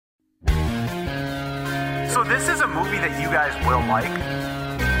So this is a movie that you guys will like?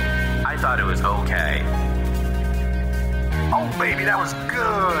 I thought it was okay. Oh, baby, that was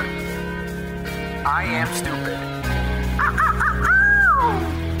good. I am stupid.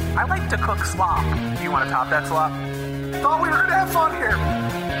 I like to cook slop. Do you want to top that slop? Thought we were going to have fun here.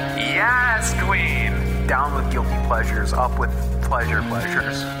 Yes, queen. Down with guilty pleasures, up with pleasures.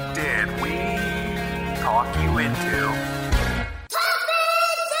 Did we talk you into...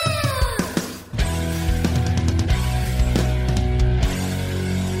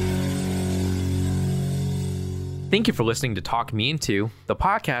 Thank you for listening to Talk Me Into, the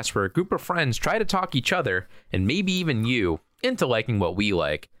podcast where a group of friends try to talk each other, and maybe even you, into liking what we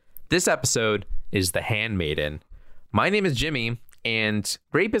like. This episode is The Handmaiden. My name is Jimmy, and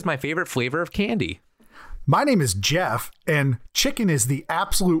grape is my favorite flavor of candy. My name is Jeff, and chicken is the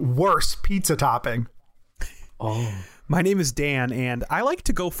absolute worst pizza topping. Oh. My name is Dan, and I like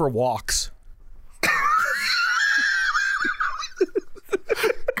to go for walks.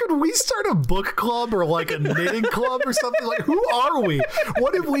 Could we start a book club or like a knitting club or something? Like, who are we?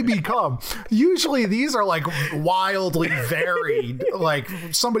 What have we become? Usually these are like wildly varied. Like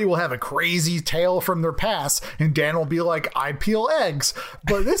somebody will have a crazy tale from their past and Dan will be like, I peel eggs.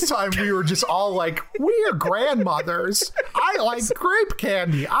 But this time we were just all like, we're grandmothers. I like grape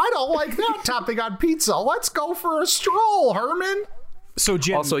candy. I don't like that topping on pizza. Let's go for a stroll, Herman. So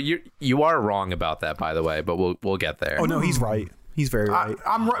Jim, also, you are wrong about that, by the way, but we'll get there. Oh no, he's right. He's very right.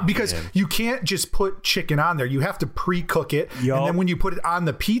 I'm right because you can't just put chicken on there. You have to pre-cook it. Yep. And then when you put it on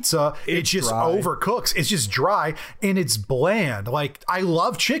the pizza, it just overcooks. It's just dry and it's bland. Like, I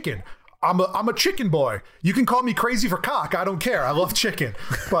love chicken. I'm a chicken boy. You can call me crazy for cock. I don't care. I love chicken.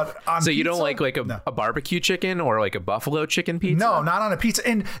 But on so you pizza, don't like a barbecue chicken or like a buffalo chicken pizza? No, not on a pizza.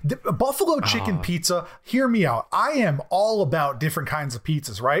 And the buffalo chicken pizza, hear me out. I am all about different kinds of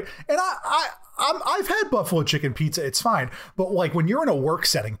pizzas, right? And I've had buffalo chicken pizza. It's fine. But like when you're in a work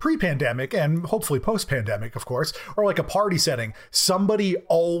setting, pre-pandemic and hopefully post-pandemic, of course, or like a party setting, somebody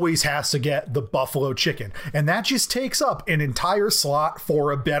always has to get the buffalo chicken. And that just takes up an entire slot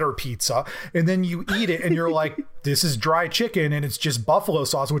for a better pizza. And then you eat it and you're like, this is dry chicken and it's just buffalo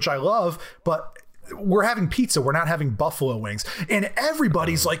sauce, which I love. But we're having pizza. We're not having buffalo wings. And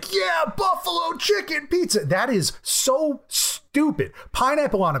everybody's like, yeah, buffalo chicken pizza. That is so stupid.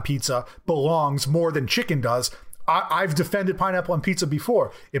 Pineapple on a pizza belongs more than chicken does. I've defended pineapple on pizza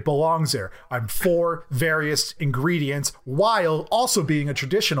before. It belongs there. I'm for various ingredients while also being a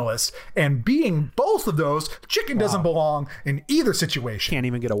traditionalist. And being both of those, chicken doesn't belong in either situation. Can't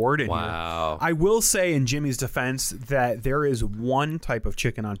even get a word in here. Wow. I will say in Jimmy's defense that there is one type of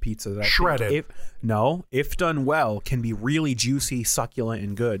chicken on pizza that shredded. If done well, can be really juicy, succulent,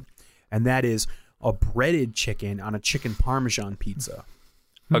 and good. And that is a breaded chicken on a chicken Parmesan pizza.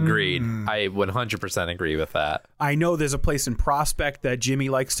 Agreed. I 100% agree with that. I know there's a place in Prospect that Jimmy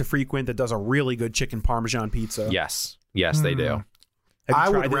likes to frequent that does a really good chicken Parmesan pizza. Yes, they do. Have you tried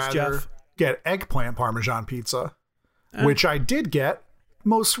would this, rather Jeff? get eggplant Parmesan pizza, which I did get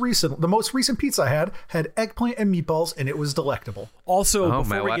most recent. The most recent pizza I had eggplant and meatballs, and it was delectable. Also,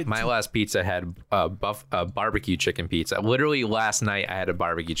 my last pizza had barbecue chicken pizza. Literally last night I had a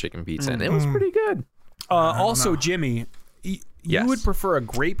barbecue chicken pizza, and it was pretty good. Also, Jimmy, you would prefer a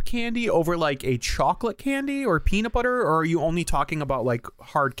grape candy over like a chocolate candy or peanut butter, or are you only talking about like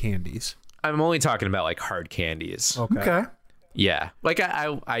hard candies? I'm only talking about like hard candies. Okay. Yeah, like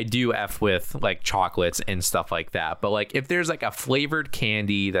I do F with like chocolates and stuff like that, but like if there's like a flavored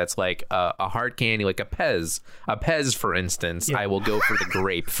candy that's like a hard candy, like a Pez for instance, I will go for the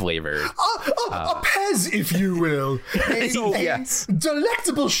grape flavored. A Pez, if you will. A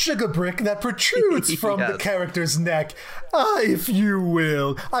delectable sugar brick that protrudes from the character's neck, if you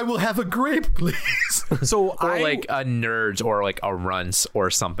will. I will have a grape, please. Or like a Nerds or like a Runts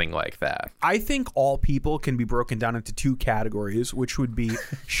or something like that. I think all people can be broken down into two categories, which would be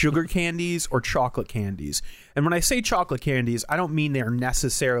sugar candies or chocolate candies. And when I say chocolate candies, I don't mean they're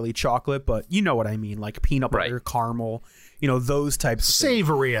necessarily chocolate, but you know what I mean, like peanut butter, caramel, those types of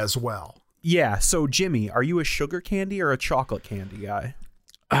savory things as well. Yeah. So Jimmy, are you a sugar candy or a chocolate candy guy?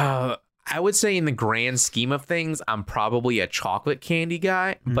 I would say in the grand scheme of things, I'm probably a chocolate candy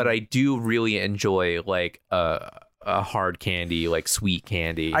guy, but I do really enjoy like a hard candy, like sweet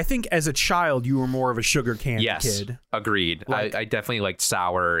candy. I think as a child, you were more of a sugar candy kid. Agreed. Like, I definitely liked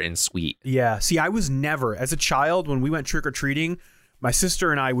sour and sweet. Yeah. See, I was never, as a child, when we went trick-or-treating, my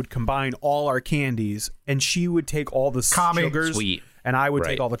sister and I would combine all our candies, and she would take all the sugars, sweet, and I would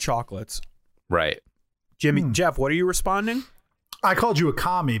take all the chocolates. Right. Jimmy, Jeff, what are you responding? I called you a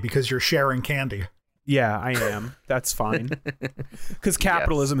commie because you're sharing candy. Yeah, I am. That's fine. Because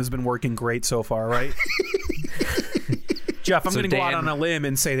capitalism has been working great so far, right? Jeff, I'm going to go out on a limb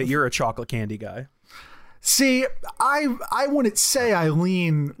and say that you're a chocolate candy guy. See, I wouldn't say I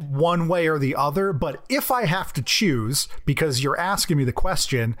lean one way or the other, but if I have to choose, because you're asking me the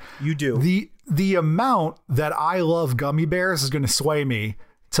question, you do. The amount that I love gummy bears is going to sway me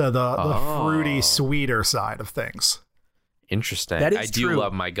to the fruity, sweeter side of things. Interesting. That is I do true.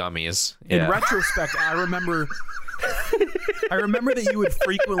 love my gummies. In retrospect, I remember that you would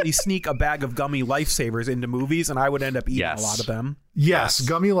frequently sneak a bag of gummy Lifesavers into movies, and I would end up eating a lot of them. Yes,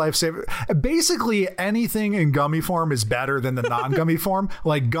 gummy Lifesaver. Basically, anything in gummy form is better than the non-gummy form.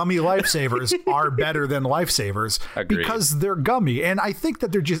 Like, gummy Lifesavers are better than Lifesavers. Agreed. Because they're gummy, and I think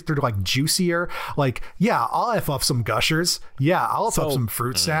that they're like juicier. Like, yeah, I'll F up some Gushers. Yeah, I'll F up some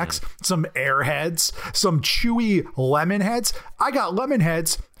Fruit Snacks, some Airheads, some chewy Lemon Heads. I got Lemon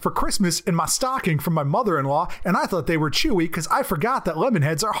Heads for Christmas in my stocking from my mother-in-law, and I thought they were chewy because I forgot that lemon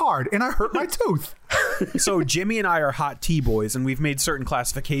heads are hard, and I hurt my tooth. So Jimmy and I are hot tea boys, and we've made certain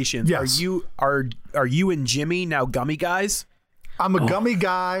classifications. Yes. Are you and Jimmy now gummy guys? I'm a gummy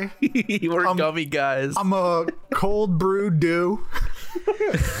guy. We're gummy guys. I'm a cold brew dew.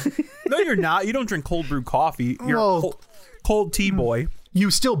 No, you're not. You don't drink cold brew coffee. You're a cold tea boy.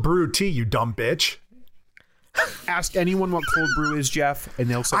 You still brew tea, you dumb bitch. Ask anyone what cold brew is, Jeff, and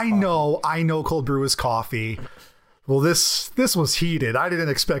they'll say I know cold brew is coffee. Well, this was heated. I didn't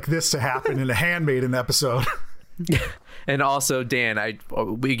expect this to happen in a Handmaiden episode. And also, Dan,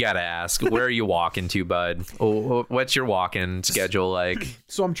 we gotta ask, where are you walking to, bud? What's your walking schedule like?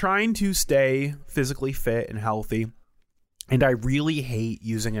 So I'm trying to stay physically fit and healthy, and I really hate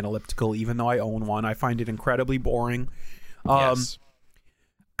using an elliptical, even though I own one. I find it incredibly boring. Yes.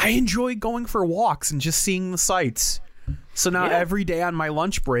 I enjoy going for walks and just seeing the sights. So now every day on my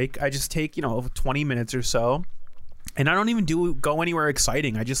lunch break, I just take 20 minutes or so, and I don't even go anywhere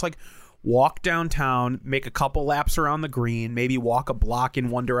exciting. I just walk downtown, make a couple laps around the green, maybe walk a block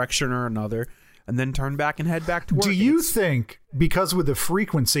in one direction or another, and then turn back and head back to work. Do you think, because with the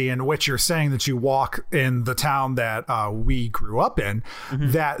frequency in which you're saying that you walk in the town that we grew up in,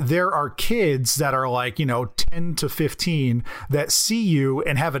 that there are kids that are 10 to 15 that see you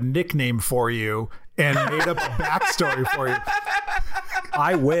and have a nickname for you and made up a backstory for you?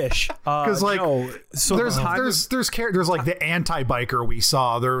 I wish, because there's characters like the anti-biker we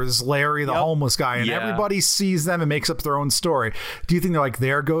saw. There was Larry, the homeless guy, and everybody sees them and makes up their own story. Do you think they're like,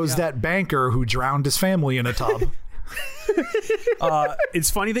 there goes that banker who drowned his family in a tub?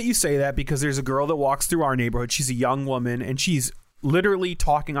 It's funny that you say that, because there's a girl that walks through our neighborhood. She's a young woman, and she's literally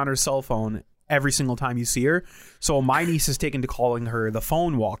talking on her cell phone every single time you see her. So my niece has taken to calling her the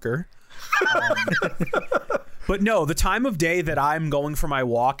phone walker. But no, the time of day that I'm going for my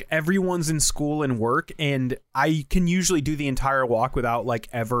walk, everyone's in school and work, and I can usually do the entire walk without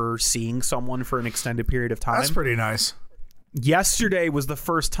ever seeing someone for an extended period of time. That's pretty nice. Yesterday was the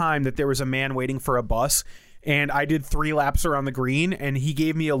first time that there was a man waiting for a bus, and I did 3 laps around the green, and he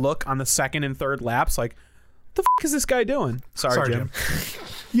gave me a look on the second and third laps like, the f*** is this guy doing? Sorry, Jim.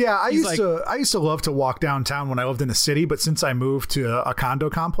 Yeah, I used to love to walk downtown when I lived in a city, but since I moved to a condo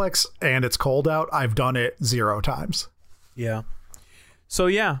complex and it's cold out, I've done it 0 times. Yeah. So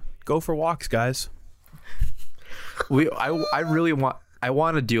yeah, go for walks, guys. I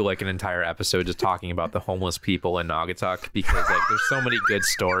want to do an entire episode just talking about the homeless people in Naugatuck, because there's so many good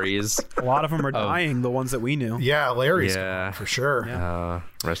stories. A lot of them are dying, the ones that we knew. Yeah, Larry's gone, for sure. Yeah.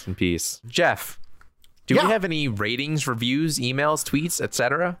 Rest in peace. Jeff, do we have any ratings, reviews, emails, tweets,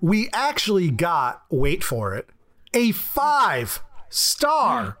 etc.? We actually got, wait for it, a 5-star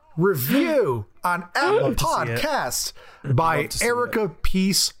review on Apple Podcasts by Erica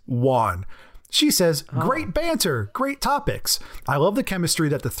Peace 1. She says, great banter, great topics. I love the chemistry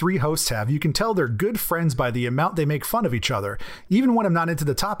that the 3 hosts have. You can tell they're good friends by the amount they make fun of each other. Even when I'm not into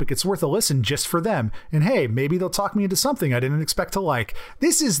the topic, it's worth a listen just for them. And hey, maybe they'll talk me into something I didn't expect to like.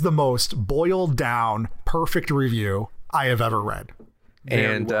 This is the most boiled down, perfect review I have ever read.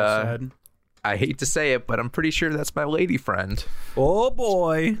 And well said. I hate to say it, but I'm pretty sure that's my lady friend. Oh,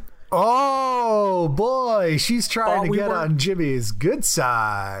 boy. Oh boy, she's trying to get on Jimmy's good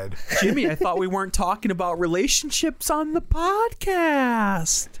side. Jimmy, I thought we weren't talking about relationships on the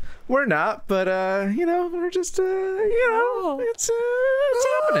podcast. We're not, but we're just it's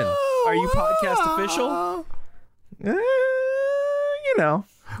happening. Are you podcast official?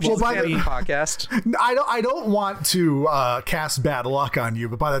 Well, by the podcast, I don't want to cast bad luck on you,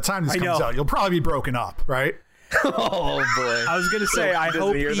 but by the time this comes out, you'll probably be broken up, right? Oh boy. I was gonna say, I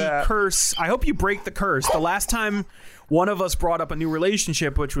hope you break the curse. The last time one of us brought up a new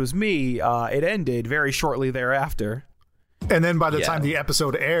relationship, which was me, it ended very shortly thereafter. And then by the time the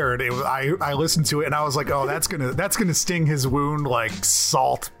episode aired, I listened to it and I was like, oh, that's gonna sting his wound like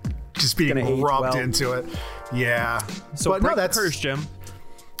salt just being rubbed into it. Yeah. So but break the curse, Jim.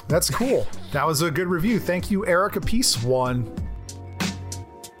 That's cool. That was a good review. Thank you, Erica Piece One.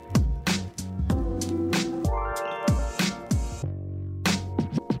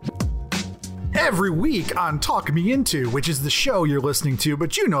 Every week on Talk Me Into, which is the show you're listening to,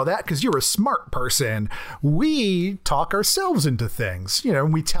 but you know that because you're a smart person, we talk ourselves into things. You know,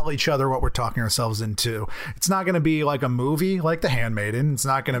 we tell each other what we're talking ourselves into. It's not going to be like a movie like The Handmaiden. It's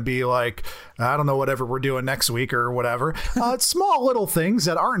not going to be like, I don't know, whatever we're doing next week or whatever. It's small little things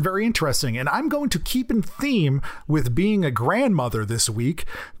that aren't very interesting. And I'm going to keep in theme with being a grandmother this week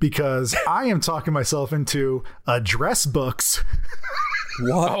because I am talking myself into address books.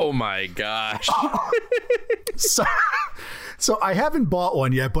 What? Oh my gosh. So I haven't bought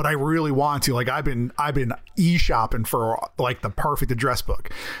one yet, but I really want to. Like I've been e-shopping for like the perfect address book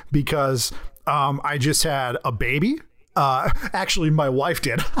because I just had a baby. Actually, my wife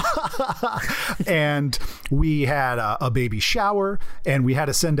did. And we had a baby shower and we had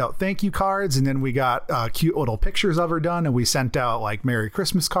to send out thank you cards. And then we got cute little pictures of her done. And we sent out like Merry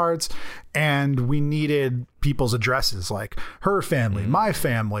Christmas cards. And we needed people's addresses, like her family, my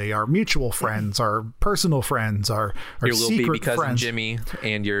family, our mutual friends, our personal friends, our your little secret baby cousin friends. Jimmy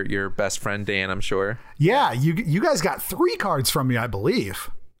and your best friend Dan, I'm sure. Yeah, you guys got 3 cards from me, I believe.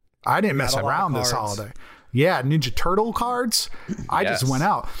 I didn't mess around this holiday. Yeah, Ninja Turtle cards. I just went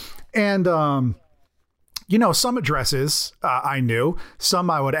out. And, you know, some addresses I knew. Some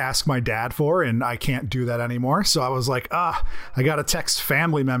I would ask my dad for, and I can't do that anymore. So I was like, I got to text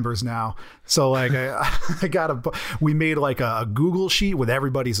family members now. So, like, we made, like, a Google sheet with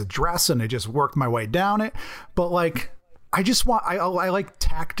everybody's address, and I just worked my way down it. But, like, I like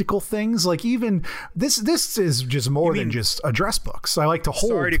tactical things. Like, even this is just more than just address books. I like to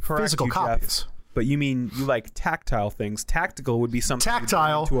hold physical copies. Jeff. But you mean you like tactile things? Tactical would be something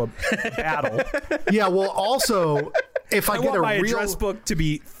tactile to a battle. Yeah. Well, also, if I get want my address book to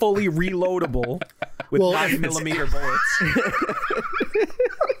be fully reloadable with 9mm bullets.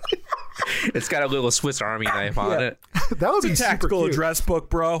 It's got a little Swiss Army knife on it. That would be a tactical super cute. Address book,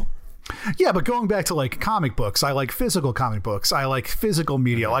 bro. Yeah, but going back to like comic books, I like physical comic books. I like physical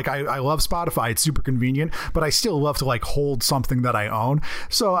media. Like I love Spotify. It's super convenient, but I still love to like hold something that I own.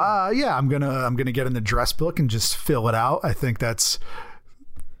 So yeah, I'm gonna get an address book and just fill it out. I think that's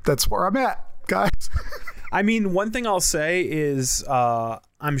where I'm at, guys. I mean, one thing I'll say is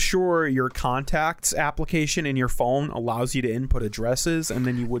I'm sure your contacts application in your phone allows you to input addresses, and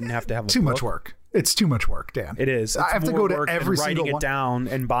then you wouldn't have to have too much work. It's too much work, Dan. It is. I have to go to every single writing it down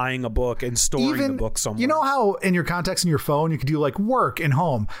and buying a book and storing the book somewhere. You know how in your contacts in your phone you can do like work and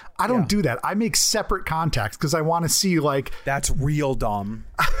home? I don't do that. I make separate contacts because I want to see like that's real dumb.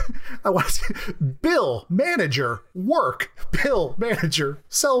 I want to see bill, manager, work, bill, manager,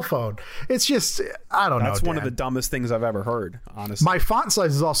 cell phone. It's just I don't know. That's one of the dumbest things I've ever heard, honestly. My font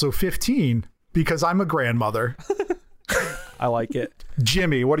size is also 15 because I'm a grandmother. I like it.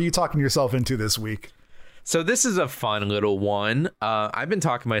 Jimmy, what are you talking yourself into this week? So this is a fun little one. I've been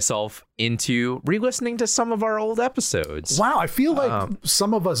talking myself into re-listening to some of our old episodes. Wow, I feel like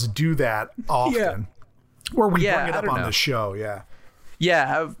some of us do that often. Yeah. Or we bring it up on the show,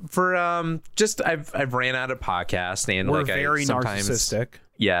 Yeah, for I've ran out of podcasts and we're like very sometimes, narcissistic.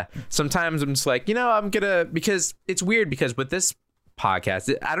 Yeah, sometimes I'm just like, because it's weird because with this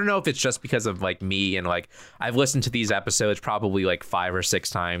podcast, I don't know if it's just because of like me and like I've listened to these episodes probably like 5 or 6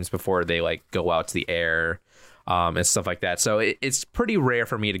 times before they like go out to the air and stuff like that. So it's pretty rare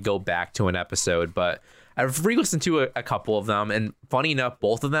for me to go back to an episode, but I've re-listened to a couple of them, and funny enough,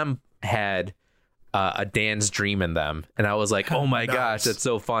 both of them had a Dan's Dream in them, and I was like, oh my gosh, that's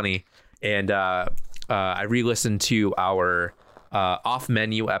so funny. And I re-listened to our off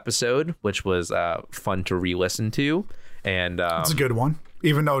menu episode, which was fun to re-listen to. And it's a good one,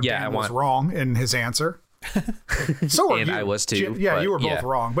 even though Dan was wrong in his answer. So were you. I was too. You were both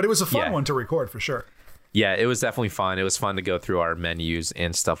wrong, but it was a fun one to record for sure. Yeah, it was definitely fun. It was fun to go through our menus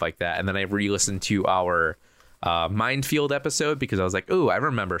and stuff like that. And then I re-listened to our Minefield episode because I was like, oh, I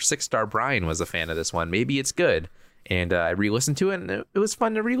remember 6-Star Brian was a fan of this one. Maybe it's good. And I re-listened to it, and it was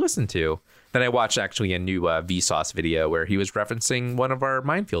fun to re-listen to. Then I watched actually a new Vsauce video where he was referencing one of our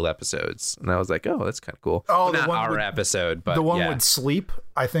Minefield episodes, and I was like, "Oh, that's kind of cool." Oh, not our episode, but the one with Sleep.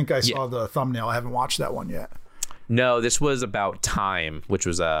 I think I saw the thumbnail. I haven't watched that one yet. No, this was about time, which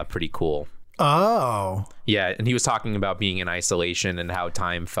was pretty cool. Oh. Yeah, and he was talking about being in isolation and how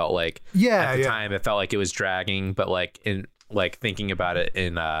time felt like at the time it felt like it was dragging, but like in like thinking about it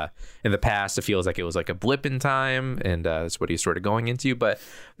in the past, it feels like it was like a blip in time, and that's what he's sort of going into. But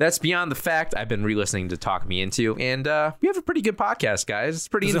that's beyond the fact. I've been re-listening to Talk Me Into, and we have a pretty good podcast, guys. It's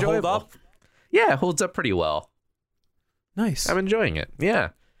pretty enjoyable. It hold up? Yeah, it holds up pretty well. Nice. I'm enjoying it. Yeah.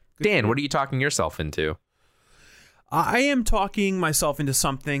 Dan, what are you talking yourself into? I am talking myself into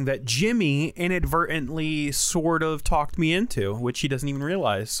something that Jimmy inadvertently sort of talked me into, which he doesn't even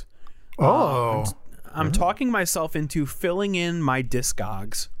realize. Oh. I'm talking myself into filling in my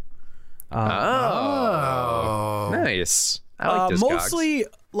Discogs. Nice. I like Discogs. Mostly,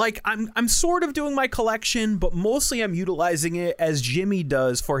 like, I'm sort of doing my collection, but mostly I'm utilizing it as Jimmy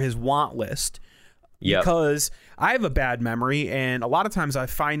does for his want list. Yep. Because I have a bad memory, and a lot of times I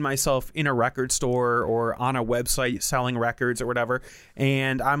find myself in a record store or on a website selling records or whatever,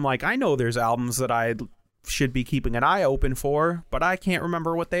 and I'm like, I know there's albums that I should be keeping an eye open for, but I can't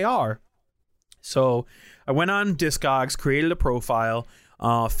remember what they are. So I went on Discogs, created a profile,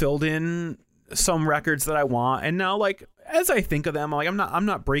 filled in some records that I want, and now, like, as I think of them, I'm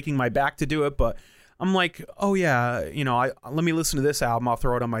not breaking my back to do it, but I'm like, oh yeah, you know, let me listen to this album. I'll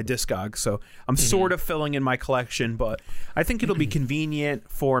throw it on my Discogs. So I'm sort of filling in my collection, but I think it'll be convenient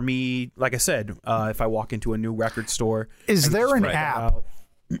for me. Like I said, if I walk into a new record store, is there an app?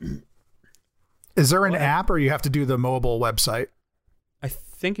 Is there an app, or you have to do the mobile website? I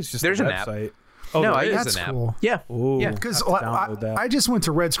think it's just there's a an website. app. Oh, No, there it is? is That's an app. cool. Yeah. Ooh, Yeah. Because I I just went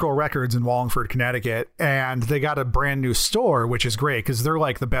to Red Scroll Records in Wallingford, Connecticut, and they got a brand new store, which is great because they're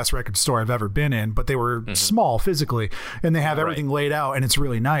like the best record store I've ever been in, but they were small physically, and they have everything laid out, and it's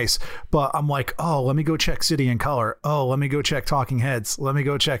really nice. But I'm like, oh, let me go check City and Color. Oh, let me go check Talking Heads. Let me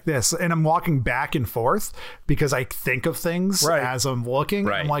go check this. And I'm walking back and forth because I think of things as I'm looking.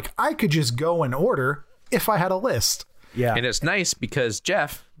 Right. I'm like, I could just go and order if I had a list. Yeah. And it's nice because,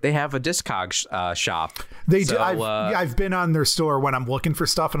 Jeff, they have a Discogs shop. They So, do. I've been on their store when I'm looking for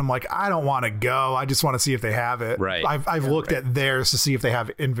stuff, and I'm like, I don't want to go. I just want to see if they have it. Right. I've looked at theirs to see if they have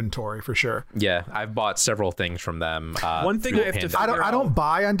inventory for sure. Yeah, I've bought several things from them. One thing through I have the to pandemic. I don't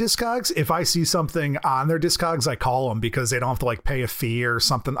buy on Discogs. If I see something on their Discogs, I call them because they don't have to like pay a fee or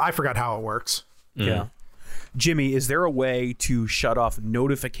something. I forgot how it works. Yeah. Jimmy, is there a way to shut off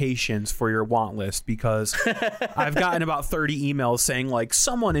notifications for your want list? Because I've gotten about 30 emails saying, like,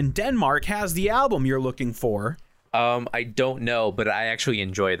 someone in Denmark has the album you're looking for. I don't know, but I actually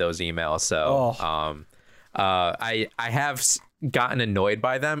enjoy those emails. So I have gotten annoyed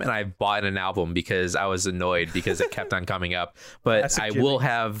by them, and I bought an album because I was annoyed because it kept on coming up. But I will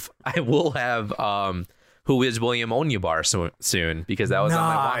have Who Is William Onyebar soon, because that was on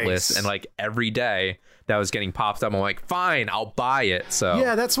my want list, and like every day that was getting popped up, I'm like, fine, I'll buy it. So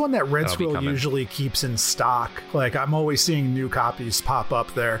Yeah, that's one that Red That'll be Scroll coming. usually keeps in stock. Like I'm always seeing new copies pop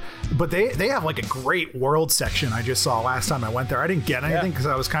up there. But they have like a great world section I just saw last time I went there. I didn't get anything because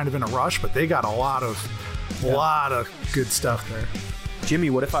I was kind of in a rush, but they got a lot of good stuff there. Jimmy,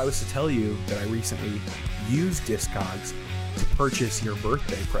 what if I was to tell you that I recently used Discogs to purchase your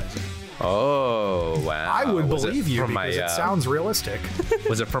birthday present? Oh wow! I would Was it believe you from because my, it sounds realistic.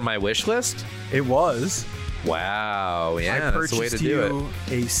 Was it from my wish list? It was. Wow! Yeah, I that's purchased the way to do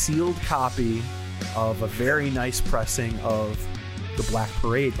it. you a sealed copy of a very nice pressing of The Black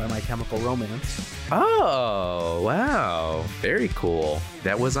Parade by My Chemical Romance. Oh wow! Very cool.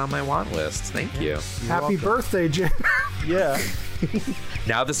 That was on my want list. Thank you. Happy birthday, Jim. Yeah,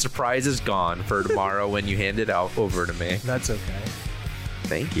 Now the surprise is gone for tomorrow when you hand it out over to me. that's okay.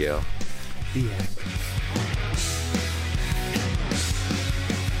 Thank you. The end.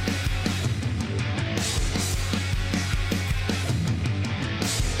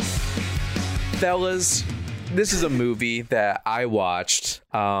 Fellas, this is a movie that I watched.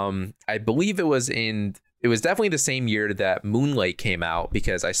 I believe it was definitely the same year that Moonlight came out,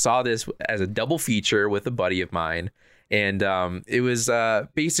 because I saw this as a double feature with a buddy of mine. And it was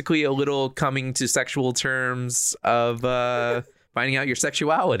basically a little coming to sexual terms of finding out your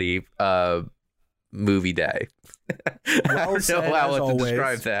sexuality movie day. I don't know how to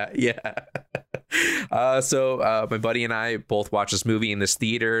describe that. Yeah. So my buddy and I both watched this movie in this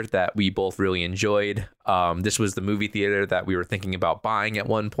theater that we both really enjoyed. This was the movie theater that we were thinking about buying at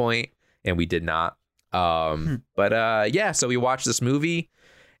one point, and we did not. But yeah, so we watched this movie,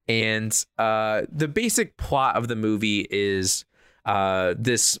 and the basic plot of the movie is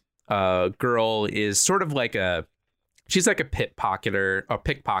this girl is sort of like she's like a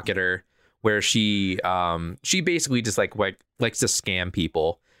pickpocketer, where she basically just likes to scam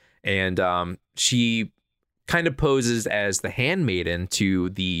people, and she kind of poses as the handmaiden to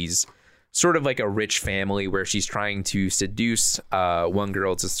these sort of like a rich family where she's trying to seduce one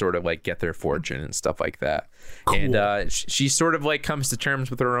girl to sort of like get their fortune and stuff like that. Cool. And she sort of like comes to terms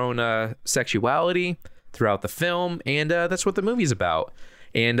with her own sexuality throughout the film, and that's what the movie's about.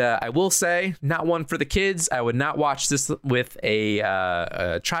 And I will say, not one for the kids. I would not watch this with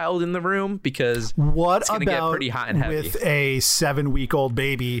a child in the room, because it's going to get pretty hot and heavy. With a 7-week-old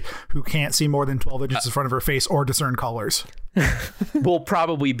baby who can't see more than 12 inches in front of her face or discern colors? We'll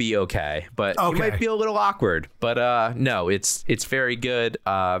probably be okay, but it might feel a little awkward. But no, it's very good,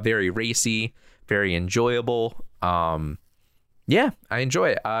 very racy, very enjoyable. Yeah, I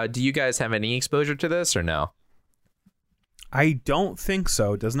enjoy it. Do you guys have any exposure to this or no? I don't think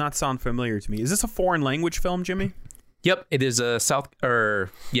so. It does not sound familiar to me. Is this a foreign language film, Jimmy? Yep, it is a South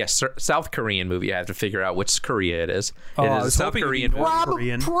Korean movie. I have to figure out which Korea it is. It is a South Korean movie.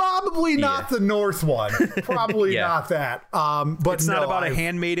 Probably not the North one. Probably not that. But it's not about a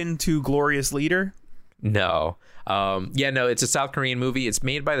handmaiden to glorious leader? No. It's a South Korean movie. It's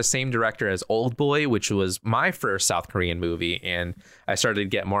made by the same director as Oldboy, which was my first South Korean movie, and I started to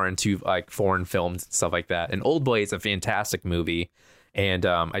get more into like foreign films and stuff like that. And Oldboy is a fantastic movie, and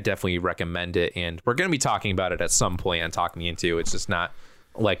I definitely recommend it. And we're going to be talking about it at some point on Talk Me Into. It's just not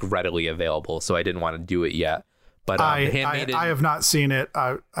like readily available, so I didn't want to do it yet. But I have not seen it.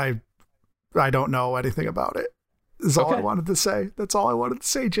 I don't know anything about it. Is all I wanted to say. That's all I wanted to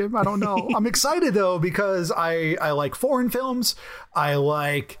say, Jim. I don't know. I'm excited though, because I like foreign films. I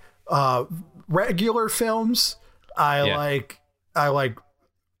like regular films. I like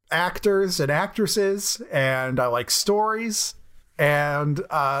actors and actresses, and I like stories, and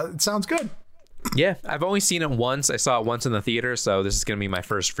it sounds good. Yeah, I've only seen it once. I saw it once in the theater, so this is going to be my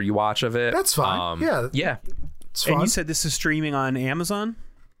first rewatch of it. That's fine. Yeah. It's fun. And you said this is streaming on Amazon?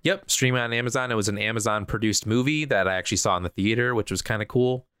 Yep, streaming on Amazon. It was an Amazon-produced movie that I actually saw in the theater, which was kind of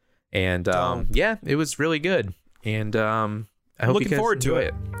cool. And it was really good. And I hope you guys enjoy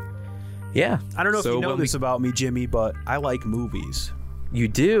it. Yeah. I don't know if you know this about me, Jimmy, but I like movies. You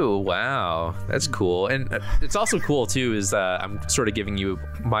do? Wow. That's cool. And it's also cool, too, is I'm sort of giving you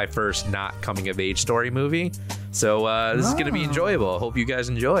my first not coming-of-age story movie. So this is going to be enjoyable. I hope you guys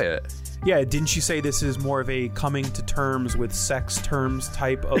enjoy it. Yeah, didn't you say this is more of a coming to terms with sex terms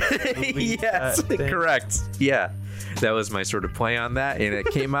type of movie? Yes, correct. Yeah, that was my sort of play on that, and it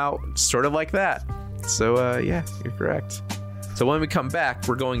came out sort of like that. So, you're correct. So when we come back,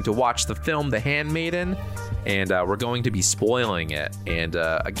 we're going to watch the film The Handmaiden, and we're going to be spoiling it. And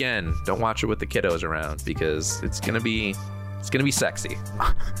again, don't watch it with the kiddos around, because it's gonna be sexy.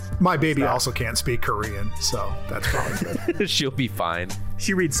 My baby also can't speak Korean, so that's probably good. She'll be fine.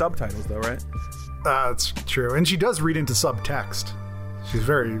 She reads subtitles, though, right? That's true. And she does read into subtext. She's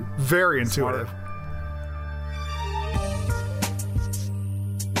very, very intuitive.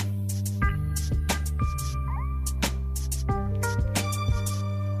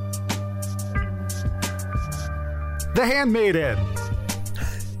 The Handmaiden,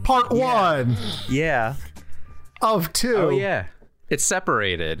 Part 1. Yeah. Of 2. Oh, yeah. It's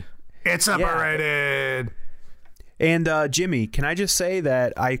separated. Yeah. And Jimmy, can I just say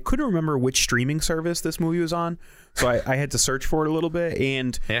that I couldn't remember which streaming service this movie was on, so I had to search for it a little bit.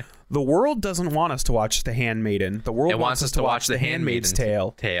 And the world doesn't want us to watch The Handmaiden. The world wants us to watch The Handmaid's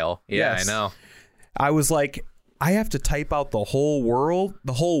Tale. Yeah, yes. I know. I was like, I have to type out the whole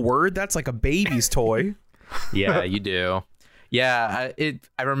word. That's like a baby's toy. Yeah, you do. Yeah,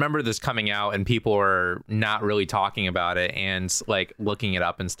 I remember this coming out and people were not really talking about it, and like looking it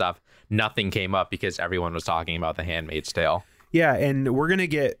up and stuff. Nothing came up because everyone was talking about The Handmaid's Tale. Yeah, and we're going to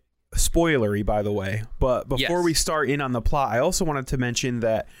get spoilery, by the way. But before we start in on the plot, I also wanted to mention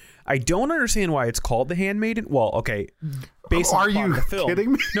that I don't understand why it's called The Handmaiden. Well, okay, based on the plot of the film.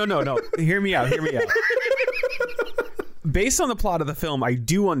 Kidding me? No. Hear me out. Based on the plot of the film, I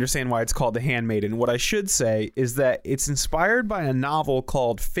do understand why it's called The Handmaiden. What I should say is that it's inspired by a novel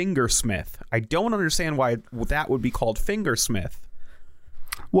called Fingersmith. I don't understand why that would be called Fingersmith.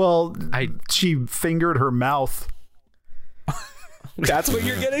 Well, she fingered her mouth. That's what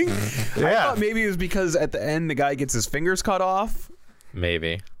you're getting? Yeah. I thought maybe it was because at the end the guy gets his fingers cut off.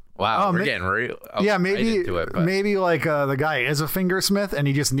 Maybe. Wow, we're getting real. Yeah, maybe like the guy is a fingersmith and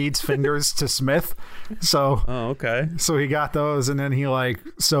he just needs fingers to smith. So, okay. So he got those and then he like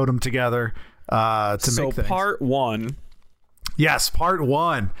sewed them together to make things. So part 1. Yes, part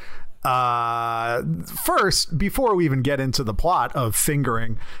 1. First, before we even get into the plot of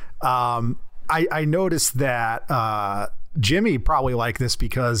fingering, I noticed that Jimmy probably liked this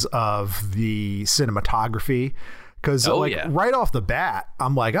because of the cinematography. Because right off the bat,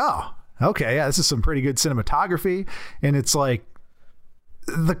 I'm like, oh, okay, yeah, this is some pretty good cinematography. And it's like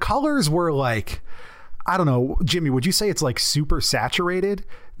the colors were like, I don't know, Jimmy, would you say it's like super saturated?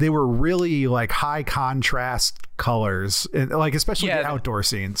 They were really like high contrast colors, and like especially the outdoor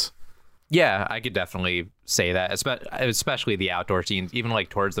scenes. Yeah, I could definitely say that, especially the outdoor scenes, even like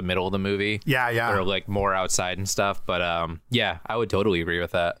towards the middle of the movie. Yeah. Or like more outside and stuff. But yeah, I would totally agree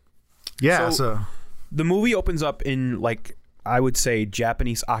with that. Yeah. So the movie opens up in like, I would say,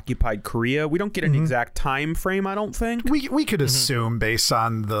 Japanese occupied Korea. We don't get an exact time frame, I don't think. We could assume based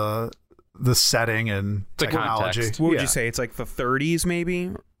on the setting and The technology. context. What would you say? It's like the 30s,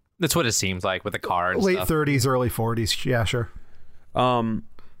 maybe? That's what it seems like with the car and Late stuff. 30s, early 40s. Yeah, sure.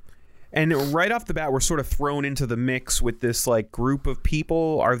 And right off the bat, we're sort of thrown into the mix with this like group of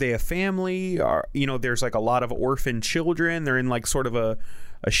people. Are they a family? There's like a lot of orphan children. They're in like sort of a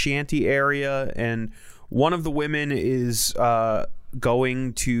shanty area, and one of the women is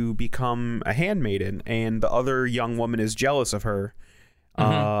going to become a handmaiden, and the other young woman is jealous of her.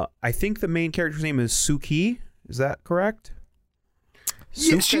 I think the main character's name is Suki. Is that correct?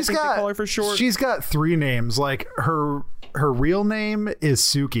 Yeah, Suk, I think they call her for short. She's got 3 names. Like her real name is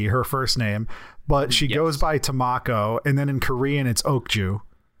Suki, her first name, but she goes by Tamako, and then in Korean it's Okju.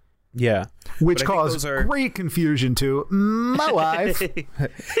 Yeah, which caused great confusion to my wife.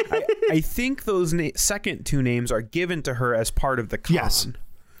 I think those second 2 names are given to her as part of the con. Yes.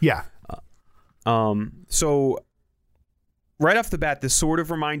 Yeah. So right off the bat, this sort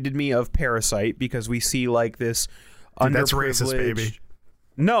of reminded me of Parasite, because we see like this underprivileged. That's racist, baby.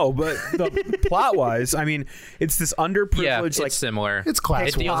 No, but the plot wise, I mean, it's this underprivileged, yeah, it's like similar. It's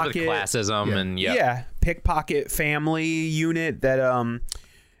class. It deals with classism and pickpocket family unit that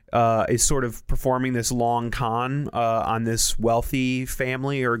is sort of performing this long con on this wealthy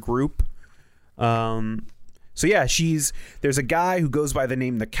family or group. So yeah, there's a guy who goes by the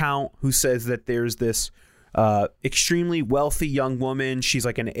name the Count, who says that there's this extremely wealthy young woman. She's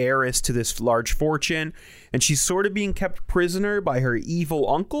like an heiress to this large fortune, and she's sort of being kept prisoner by her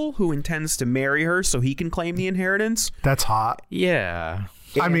evil uncle, who intends to marry her so he can claim the inheritance. That's hot. Yeah.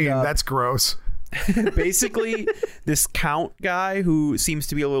 I mean, that's gross. Basically, this Count guy, who seems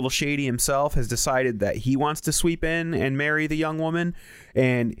to be a little shady himself, has decided that he wants to sweep in and marry the young woman,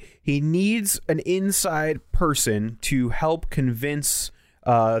 and he needs an inside person to help convince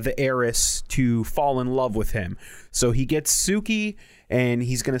the heiress to fall in love with him. So he gets Suki, and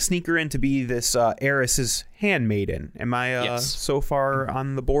he's going to sneak her in to be this heiress's handmaiden. Am I so far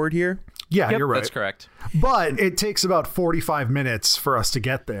on the board here? Yeah, Yep, you're right. That's correct. But it takes about 45 minutes for us to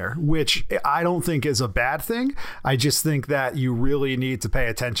get there, which I don't think is a bad thing. I just think that you really need to pay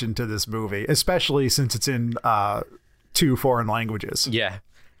attention to this movie, especially since it's in 2 foreign languages. Yeah.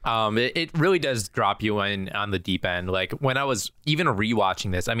 It really does drop you in on the deep end. Like when I was even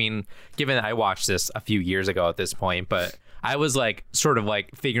rewatching this, I mean, given that I watched this a few years ago at this point, but I was like sort of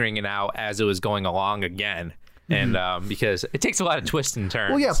like figuring it out as it was going along again. And because it takes a lot of twists and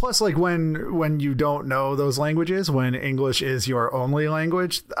turns. Well, yeah. Plus, like when you don't know those languages, when English is your only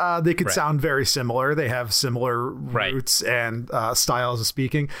language, they could sound very similar. They have similar roots and styles of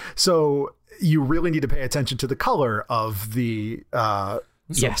speaking. So you really need to pay attention to the color of the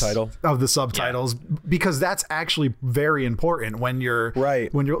subtitles, because that's actually very important when you're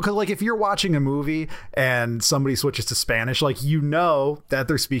because like if you're watching a movie and somebody switches to Spanish, like you know that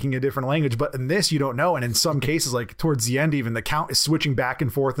they're speaking a different language, but in this you don't know. And in some cases, like towards the end, even the Count is switching back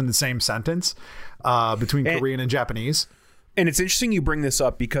and forth in the same sentence between Korean and Japanese. And it's interesting you bring this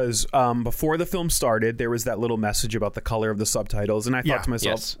up, because before the film started, there was that little message about the color of the subtitles. And I thought to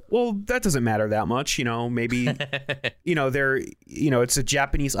myself, well, that doesn't matter that much. Maybe, it's a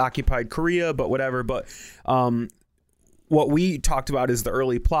Japanese occupied Korea, but whatever. But what we talked about is the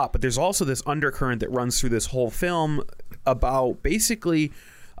early plot. But there's also this undercurrent that runs through this whole film about basically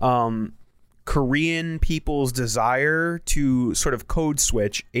Korean people's desire to sort of code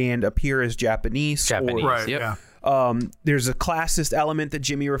switch and appear as Japanese. There's a classist element that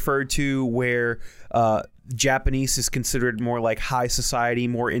Jimmy referred to, where Japanese is considered more like high society,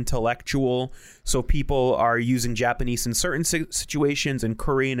 more intellectual. So people are using Japanese in certain situations and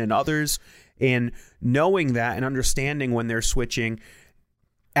Korean in others. And knowing that and understanding when they're switching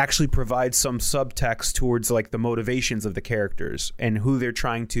actually provides some subtext towards like the motivations of the characters and who they're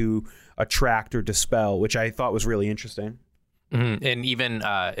trying to attract or dispel, which I thought was really interesting. Mm-hmm. And even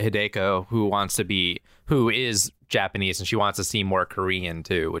Hideko, who is Japanese, and she wants to seem more Korean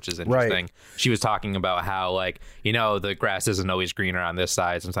too, which is interesting. Right. She was talking about how, like, the grass isn't always greener on this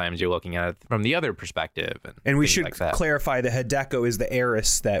side. Sometimes you're looking at it from the other perspective. And we things should like that. clarify that Hideko is the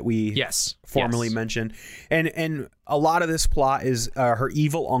heiress that we formerly mentioned. And a lot of this plot is her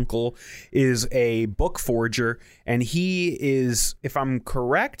evil uncle is a book forger, and he is, if I'm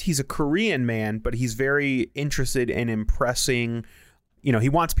correct, he's a Korean man, but he's very interested in impressing. He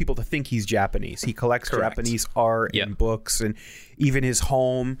wants people to think he's Japanese. He collects Japanese art and books, and even his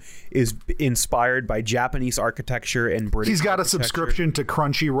home is inspired by Japanese architecture and British. He's got a subscription to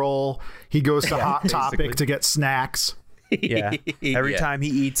Crunchyroll. He goes to Hot Topic to get snacks. Yeah. Every time he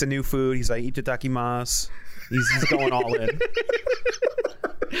eats a new food, he's like, "Itadakimasu." He's going all in.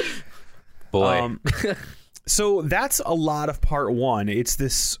 Boy. So that's a lot of part one. It's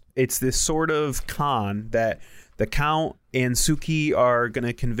this sort of con that the Count and Suki are going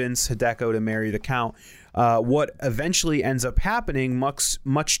to convince Hideko to marry the Count. What eventually ends up happening,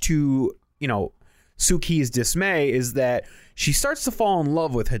 much to Suki's dismay, is that she starts to fall in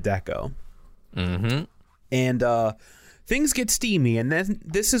love with Hideko. Mm-hmm. And things get steamy. And then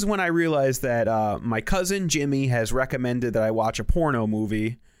this is when I realized that my cousin Jimmy has recommended that I watch a porno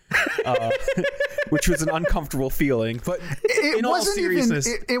movie. Which was an uncomfortable feeling, but in all seriousness,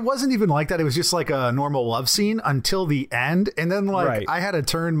 it wasn't even like that. It was just like a normal love scene until the end, and then I had to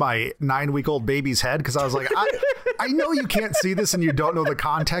turn my 9-week-old baby's head because I was like, I know you can't see this and you don't know the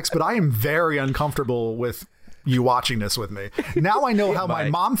context, but I am very uncomfortable with you watching this with me. Now I know how my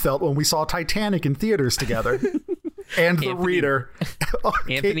mom felt when we saw Titanic in theaters together, and the reader,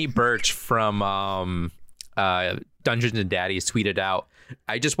 Anthony Birch from Dungeons and Daddies tweeted out,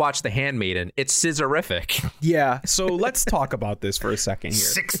 "I just watched The Handmaiden. It's scissorrific." Yeah, so let's talk about this for a second here.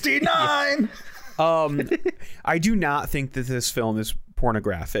 69. I do not think that this film is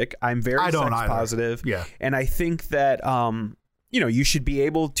pornographic. I'm very sex positive. Yeah. And I think that you should be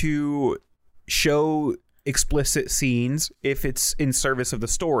able to show explicit scenes if it's in service of the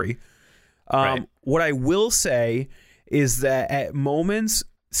story. Right. What I will say is that at moments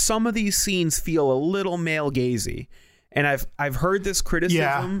some of these scenes feel a little male gazy. And I've heard this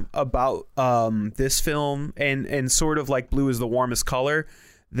criticism about this film and sort of like Blue is the Warmest Color,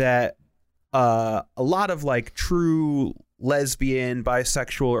 that a lot of like true lesbian,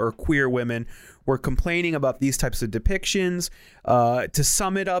 bisexual, or queer women were complaining about these types of depictions. To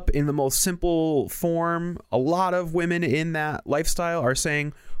sum it up in the most simple form, a lot of women in that lifestyle are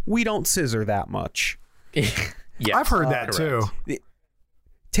saying, we don't scissor that much. Yes, I've heard that too.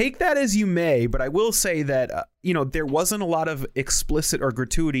 Take that as you may, but I will say that, there wasn't a lot of explicit or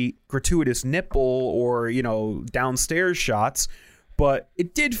gratuitous nipple or, downstairs shots, but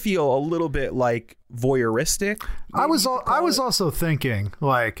it did feel a little bit like voyeuristic. I was also thinking,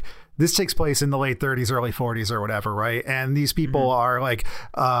 like, this takes place in the late 30s, early 40s or whatever, right? And these people are like,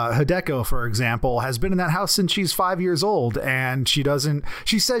 Hideko, for example, has been in that house since she's 5 years old, and she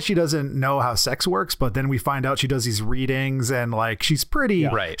says she doesn't know how sex works, but then we find out she does these readings, and like she's pretty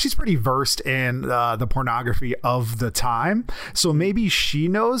versed in the pornography of the time. So maybe she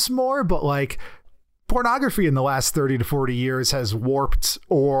knows more, but like, pornography in the last 30 to 40 years has warped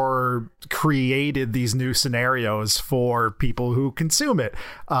or created these new scenarios for people who consume it.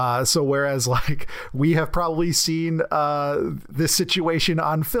 So whereas like we have probably seen this situation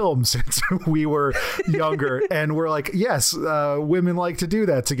on film since we were younger, and we're like, yes, women like to do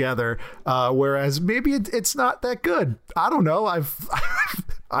that together. Whereas maybe it's not that good. I don't know.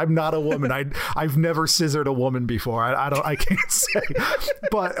 I'm not a woman. I've never scissored a woman before. I can't say.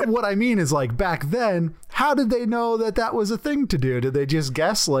 But what I mean is, like, back then, how did they know that was a thing to do? Did they just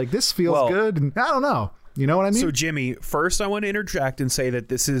guess, like, this feels good? And I don't know. You know what I mean? So, Jimmy, first I want to interject and say that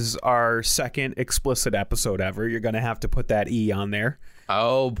this is our second explicit episode ever. You're going to have to put that E on there.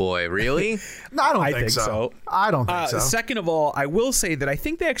 Oh, boy. Really? No, I don't think so. I don't think so. Second of all, I will say that I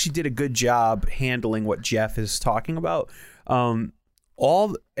think they actually did a good job handling what Jeff is talking about.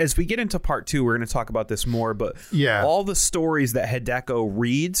 As we get into part 2, we're going to talk about this more, but all the stories that Hideko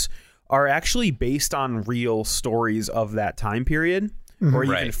reads are actually based on real stories of that time period, or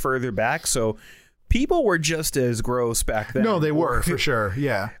even further back. So people were just as gross back then. No, they were for sure.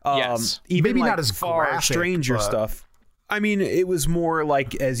 Yeah. Yes. Even maybe like not as far graphic, stranger but stuff. I mean, it was more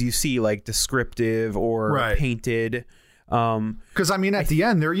like, as you see, like descriptive or painted. Because I mean, at the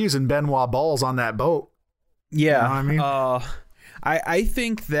end, they're using Benoit balls on that boat. Yeah. You know what I mean? I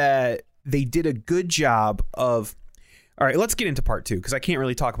think that they did a good job of, All right, let's get into part 2 because I can't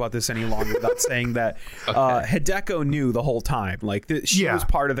really talk about this any longer without saying that Hideko knew the whole time. Like she was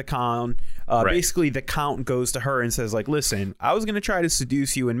part of the Count. Basically, the Count goes to her and says, like, listen, I was going to try to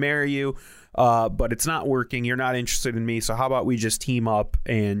seduce you and marry you, but it's not working. You're not interested in me. So how about we just team up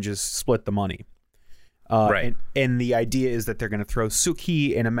and just split the money? And the idea is that they're going to throw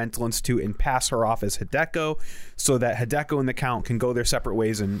Suki in a mental institute and pass her off as Hideko so that Hideko and the Count can go their separate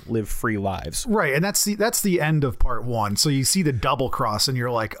ways and live free lives. Right. And that's the end of part 1. So you see the double cross and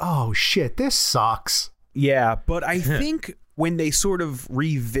you're like, oh, shit, this sucks. Yeah. But I think when they sort of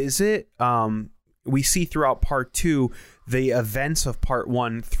revisit, we see throughout part 2 the events of part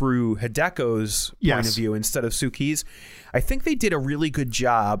 1 through Hideko's point of view instead of Suki's. I think they did a really good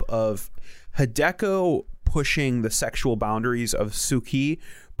job of Hideko pushing the sexual boundaries of Suki,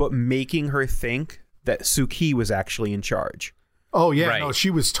 but making her think that Suki was actually in charge. Oh, yeah. No, she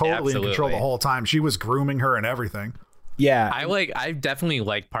was totally in control the whole time. She was grooming her and everything. Yeah. I definitely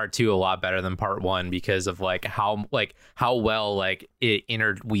like part 2 a lot better than part 1 because of how well like it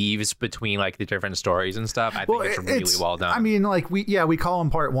interweaves between like the different stories and stuff. I think it's really well done. I mean, like we call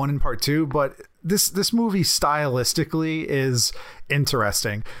them part 1 and part 2, but this movie stylistically is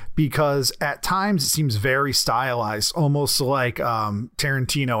interesting because at times it seems very stylized, almost like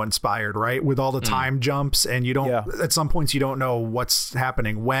Tarantino inspired, right? With all the time jumps, and you don't at some points you don't know what's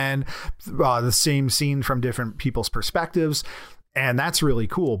happening when, the same scene from different people's perspectives, and that's really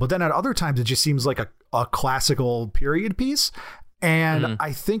cool. But then at other times it just seems like a classical period piece, and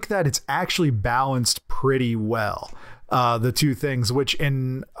I think that it's actually balanced pretty well. The two things, which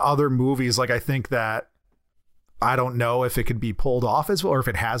in other movies, like I think that I don't know if it could be pulled off as well, or if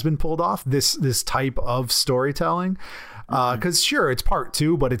it has been pulled off, this type of storytelling. Because sure, it's part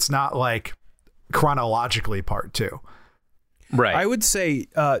 2, but it's not like chronologically part 2. Right. I would say,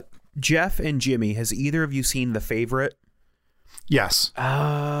 Jeff and Jimmy, has either of you seen The Favorite? Yes.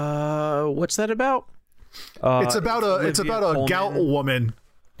 What's that about? It's about a gout woman.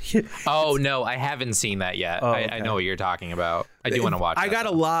 Oh no, I haven't seen that yet. Okay. I know what you're talking about. I do want to watch it. I got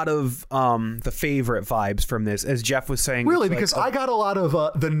a lot of The Favorite vibes from this, as Jeff was saying. Really, because I got a lot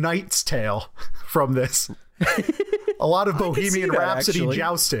of The Knight's Tale from this. A lot of Bohemian Rhapsody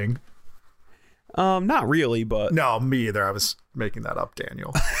jousting. Not really, but no, me either. I was making that up,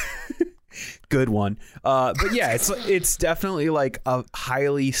 Daniel. Good one. But yeah, it's definitely like a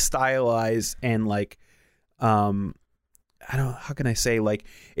highly stylized and like how can I say, like,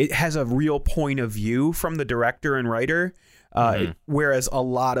 it has a real point of view from the director and writer, whereas a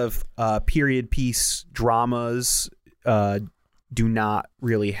lot of period piece dramas do not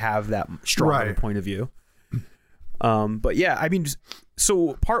really have that strong point of view. But yeah, I mean,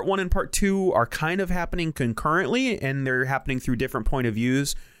 so part 1 and part 2 are kind of happening concurrently, and they're happening through different point of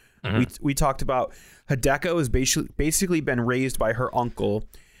views. We talked about Hideko has basically been raised by her uncle.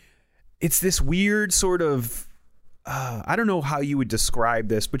 It's this weird sort of I don't know how you would describe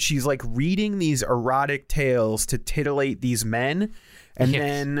this, but she's like reading these erotic tales to titillate these men, and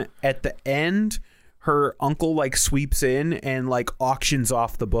then at the end her uncle like sweeps in and like auctions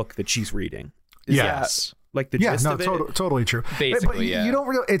off the book that she's reading. Is that like the gist of it? Totally true. Basically, you don't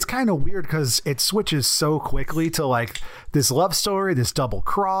really. It's kind of weird because it switches so quickly to like this love story, this double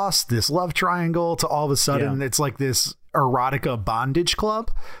cross, this love triangle, to all of a sudden it's like this erotica bondage club.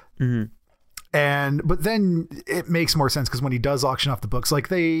 But then it makes more sense because when he does auction off the books, like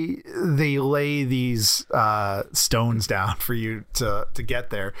they lay these stones down for you to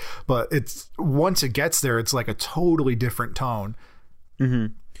get there. But it's once it gets there, it's like a totally different tone.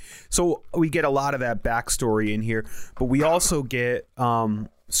 So we get a lot of that backstory in here, but we also get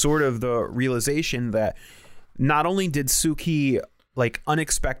sort of the realization that not only did Suki like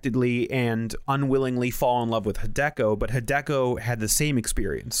unexpectedly and unwillingly fall in love with Hideko, but Hideko had the same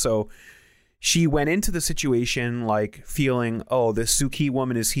experience. So she went into the situation like feeling, oh, this Suki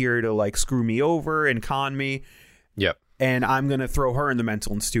woman is here to like screw me over and con me. Yep. And I'm going to throw her in the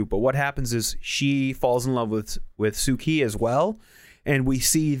mental institute. But what happens is she falls in love with Suki as well. And we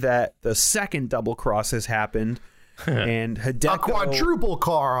see that the second double cross has happened. And Hideko... A quadruple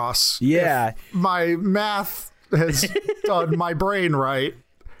cross. Yeah. If my math has done my brain right.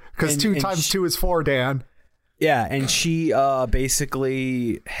 Because 2 times 2 is 4, Dan. Yeah, and she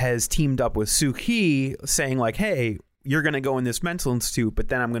basically has teamed up with Suki, saying like, hey, you're going to go in this mental institute, but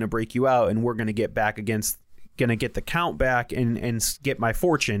then I'm going to break you out, and we're going to get the Count back and get my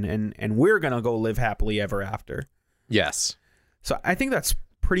fortune, and we're going to go live happily ever after. Yes. So I think that's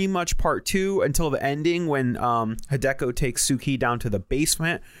pretty much part 2 until the ending when Hideko takes Suki down to the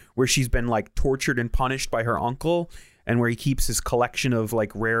basement where she's been like tortured and punished by her uncle, and where he keeps his collection of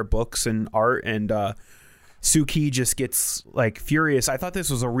like rare books and art, and Suki just gets like furious. I thought this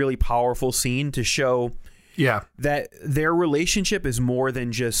was a really powerful scene to show that their relationship is more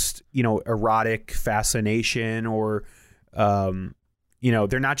than just, you know, erotic fascination or, you know,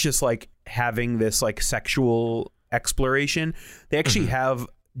 they're not just like having this like sexual exploration. They actually have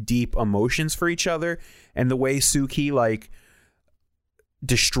deep emotions for each other. And the way Suki like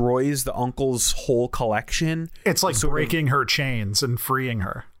destroys the uncle's whole collection. It's like breaking her chains and freeing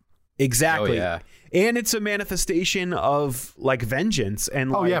her. Exactly. Oh, yeah. And it's a manifestation of like vengeance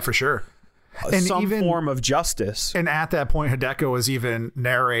and like, for sure. And some even, form of justice. And at that point, Hideko was even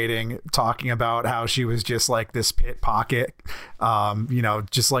narrating, talking about how she was just like this pickpocket, you know,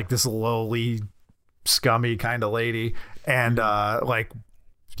 just like this lowly, scummy kind of lady. And like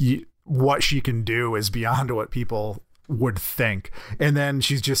what she can do is beyond what people would think. And then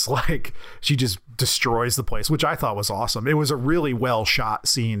she's just like, she just destroys the place, which I thought was awesome. It was a really well shot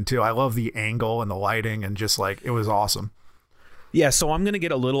scene too. I love the angle and the lighting and just like, it was awesome. Yeah, so I'm going to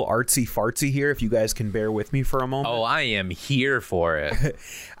get a little artsy fartsy here if you guys can bear with me for a moment. Oh, I am here for it.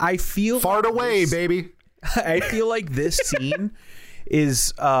 I feel fart away, baby. I feel like this scene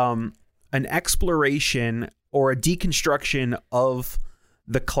is an exploration or a deconstruction of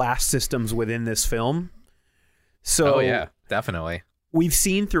the class systems within this film. So oh, yeah, definitely. We've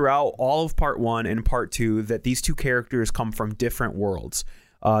seen throughout all of part 1 and part 2 that these two characters come from different worlds.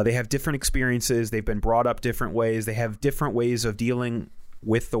 They have different experiences. They've been brought up different ways. They have different ways of dealing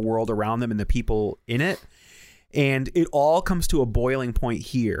with the world around them and the people in it. And it all comes to a boiling point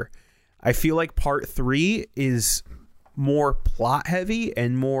here. I feel like part 3 is more plot heavy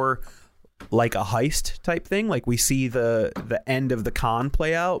and more like a heist type thing. Like we see the end of the con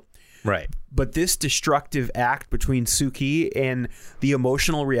play out. Right. But this destructive act between Suki and the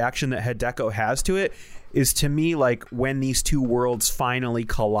emotional reaction that Hideko has to it is to me like when these two worlds finally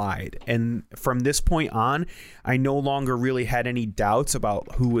collide. And from this point on, I no longer really had any doubts about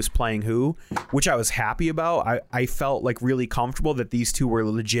who was playing who, which I was happy about. I felt like really comfortable that these two were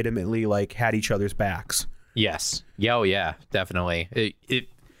legitimately like had each other's backs. Yes. Yeah, oh, yeah, definitely.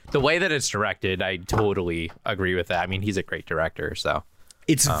 The way that it's directed, I totally agree with that. I mean, he's a great director, so.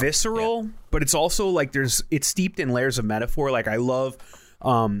 It's visceral, but it's also like it's steeped in layers of metaphor. Like I love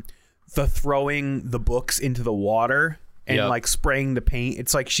the throwing the books into the water and like spraying the paint.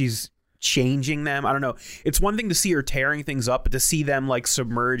 It's like she's changing them. I don't know. It's one thing to see her tearing things up, but to see them like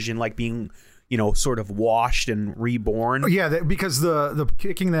submerged and like being, you know, sort of washed and reborn. Yeah, because the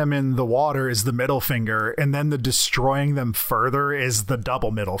kicking them in the water is the middle finger, and then the destroying them further is the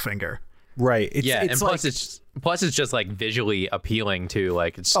double middle finger. Right. It's and plus it's just like visually appealing too.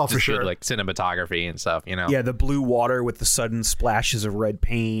 Like it's for just sure. good, like cinematography and stuff, you know. Yeah, the blue water with the sudden splashes of red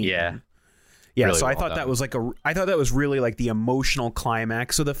paint. Yeah. Yeah, really so well I thought done. that was like I thought that was really like the emotional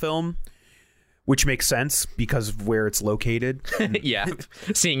climax of the film, which makes sense because of where it's located. Yeah.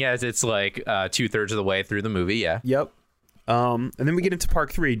 Seeing as it's like 2/3 of the way through the movie, yeah. Yep. And then we get into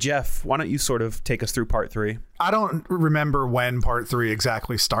part 3. Jeff, why don't you sort of take us through part 3? I don't remember when part 3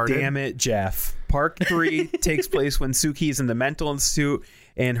 exactly started. Damn it, Jeff. Part 3 takes place when Suki is in the mental institute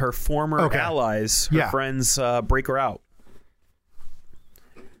and her former allies, her friends, break her out.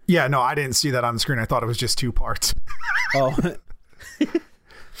 Yeah, no, I didn't see that on the screen. I thought it was just 2 parts. Oh.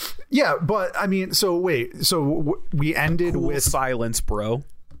 Yeah, but I mean, so wait, so we ended Cool with silence, bro.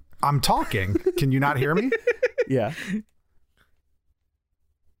 I'm talking. Can you not hear me? Yeah.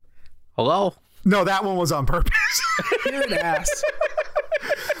 Hello? No, that one was on purpose. You're an ass.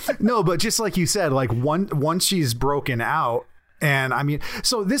 No, but just like you said, like once she's broken out, and I mean,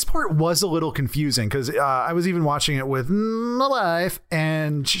 so this part was a little confusing because I was even watching it with my wife,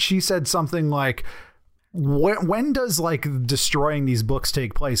 and she said something like, when does like destroying these books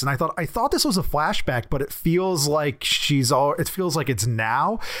take place? And I thought this was a flashback, but it feels like it feels like it's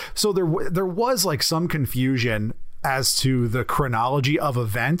now. So there was like some confusion as to the chronology of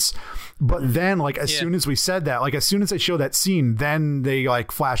events, but then like as soon as we said that, like as soon as they show that scene, then they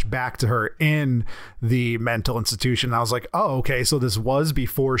like flash back to her in the mental institution. And I was like, oh, okay, so this was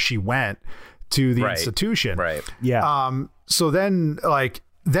before she went to the institution, Right. Yeah. So then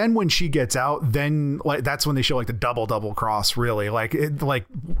when she gets out, then like that's when they show like the double cross, really like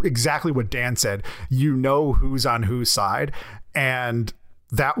exactly what Dan said, you know who's on whose side. And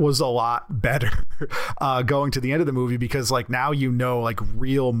that was a lot better going to the end of the movie, because like now you know like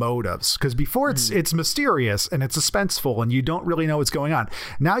real motives, because before it's mysterious and it's suspenseful and you don't really know what's going on.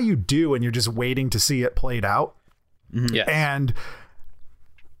 Now you do, and you're just waiting to see it played out. Yes. And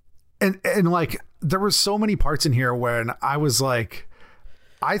like there were so many parts in here when I was like,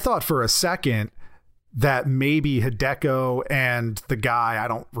 I thought for a second that maybe Hideko and the guy, I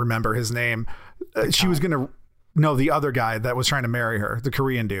don't remember his name, she was gonna no the other guy that was trying to marry her, the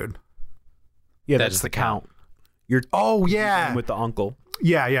Korean dude. Yeah, that's the Count. You're with the uncle.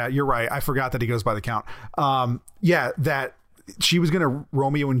 Yeah, you're right. I forgot that he goes by the Count. That she was going to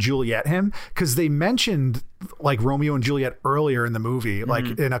Romeo and Juliet him, because they mentioned like Romeo and Juliet earlier in the movie,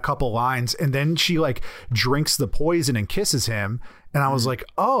 like in a couple lines, and then she like drinks the poison and kisses him, and I was like,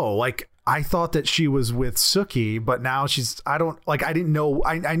 oh, like I thought that she was with Sookie, but now I didn't know.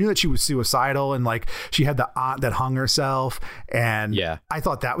 I knew that she was suicidal, and like she had the aunt that hung herself, and I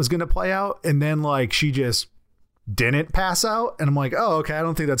thought that was going to play out, and then like she just didn't pass out, and I'm like, oh, okay, I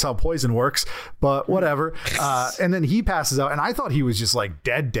don't think that's how poison works, but whatever. And then he passes out, and I thought he was just like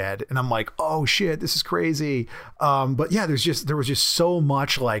dead, and I'm like, oh shit, this is crazy. But yeah, there was just so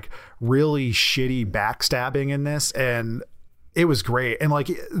much like really shitty backstabbing in this, and it was great. And like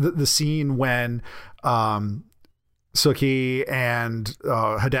the scene when Sookie and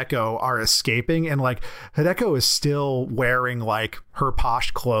Hideko are escaping, and like Hideko is still wearing like her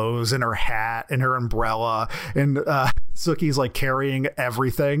posh clothes and her hat and her umbrella, and Sookie's like carrying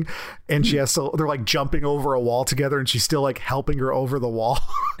everything, and they're like jumping over a wall together, and she's still like helping her over the wall.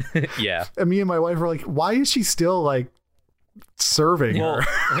 Yeah. And me and my wife were like, why is she still like serving her?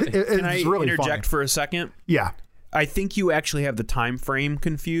 Can I really interject for a second? Yeah. I think you actually have the time frame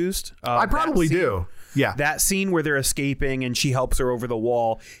confused. I probably do. Yeah. That scene where they're escaping and she helps her over the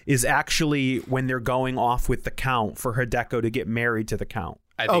wall is actually when they're going off with the Count for Hideko to get married to the Count.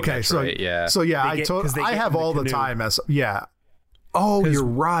 I think that's right, yeah. So yeah, I have all the time as Oh, you're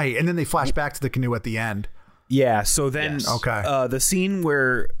right. And then they flash back to the canoe at the end. Yeah. So then, the scene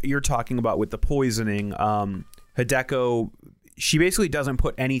where you're talking about with the poisoning, Hideko, she basically doesn't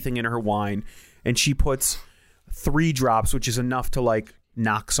put anything in her wine, and she puts 3 drops, which is enough to like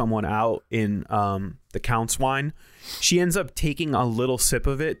knock someone out in the Count's wine. She ends up taking a little sip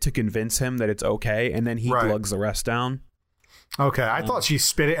of it to convince him that it's okay, and then he glugs the rest down. Okay, I thought she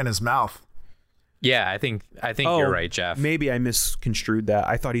spit it in his mouth. Yeah, I think you're right, Jeff. Maybe I misconstrued that.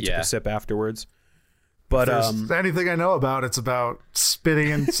 I thought he took a sip afterwards. But anything I know about, it's about spitting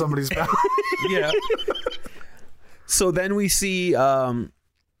in somebody's mouth. Yeah. So then we see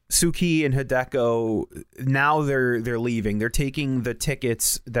Sookie and Hideko. Now they're leaving. They're taking the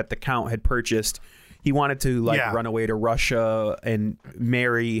tickets that the Count had purchased. He wanted to run away to Russia and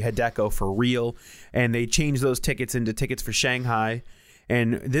marry Hideko for real, and they changed those tickets into tickets for Shanghai.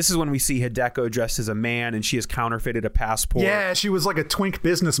 And this is when we see Hideko dressed as a man, and she has counterfeited a passport. Yeah, she was like a twink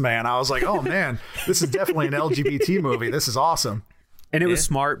businessman. I was like, oh man, this is definitely an LGBT movie. This is awesome. And it was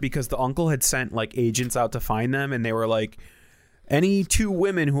smart because the uncle had sent like agents out to find them, and they were like, any 2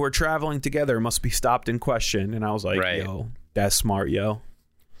 women who are traveling together must be stopped and questioned. And I was like, yo, that's smart, yo.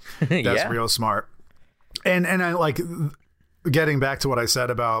 That's real smart. And I like getting back to what I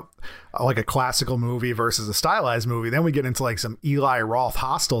said about like a classical movie versus a stylized movie. Then we get into like some Eli Roth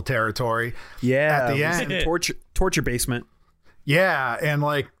Hostel territory. Yeah. At the end. Torture basement. Yeah. And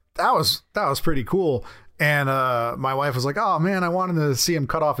like, that was pretty cool. And my wife was like, oh man, I wanted to see him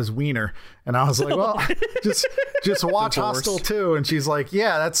cut off his wiener. And I was like, well, just watch Hostel 2. And she's like,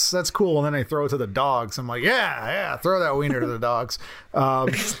 yeah, that's cool. And then they throw it to the dogs. I'm like, yeah, throw that wiener to the dogs.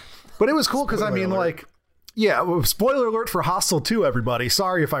 But it was cool because I mean, like, spoiler alert for Hostel 2, everybody.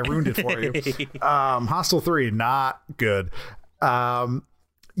 Sorry if I ruined it for you. Hostel 3, not good.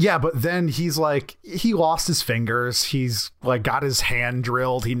 But then he's like, he lost his fingers. He's like got his hand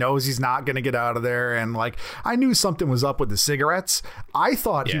drilled. He knows he's not going to get out of there. And like, I knew something was up with the cigarettes. I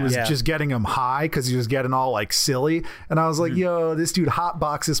thought he was just getting him high because he was getting all like silly. And I was like, yo, this dude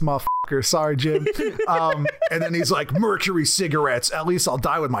hotbox this motherfucker. Sorry, Jim. And then he's like, Mercury cigarettes. At least I'll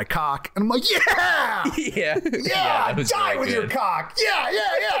die with my cock. And I'm like, yeah, die with your cock.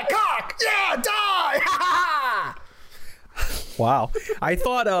 Yeah, cock. Yeah, die. Wow. I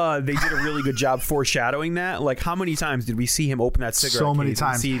thought they did a really good job foreshadowing that. Like, how many times did we see him open that cigarette so many case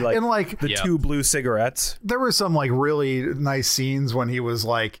times. And see like, and like the 2 blue cigarettes? There were some like really nice scenes when he was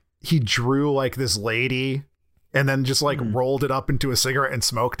like, he drew like this lady and then just like rolled it up into a cigarette and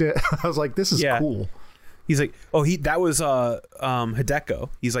smoked it. I was like, this is cool. He's like, that was Hideko.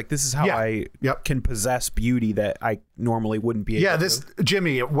 He's like, this is how I can possess beauty that I normally wouldn't be able to.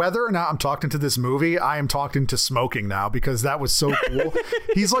 Jimmy, whether or not I'm talking to this movie, I am talking to smoking now because that was so cool.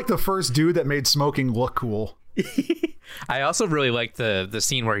 He's like the first dude that made smoking look cool. I also really liked the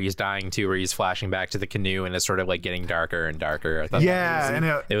scene where he's dying too, where he's flashing back to the canoe and it's sort of like getting darker and darker. I thought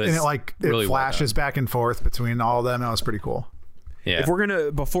it flashes back and forth between all of them. That was pretty cool. Yeah. If we're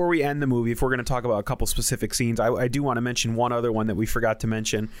gonna, before we end the movie, if we're gonna talk about a couple specific scenes, I do want to mention one other one that we forgot to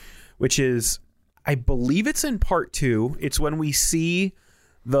mention, which is, I believe it's in part 2. It's when we see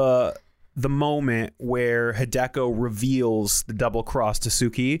the the moment where Hideko reveals the double cross to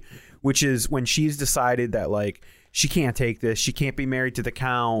Suki, which is when she's decided that like she can't take this, she can't be married to the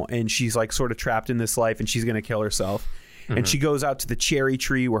Count, and she's like sort of trapped in this life and she's going to kill herself. And she goes out to the cherry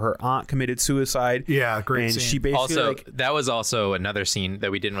tree where her aunt committed suicide. Yeah, great and scene. she basically Also, that was also another scene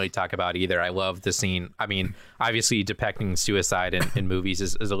that we didn't really talk about either. I love the scene. I mean, obviously depicting suicide in movies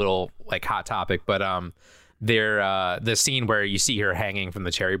is a little like hot topic, but the scene where you see her hanging from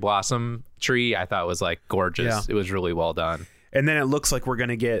the cherry blossom tree, I thought was like gorgeous. Yeah. It was really well done. And then it looks like we're going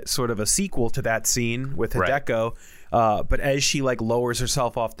to get sort of a sequel to that scene with Right. Hideko. But as she like lowers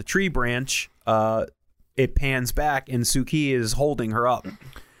herself off the tree branch, it pans back and Suki is holding her up.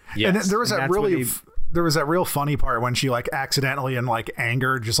 Yes. And there was And that that's when really, they- there was that real funny part when she like accidentally in like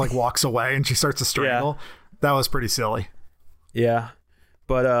anger just like walks away and she starts to strangle. That was pretty silly. Yeah.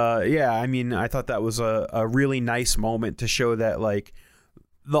 But yeah, I mean, I thought that was a really nice moment to show that like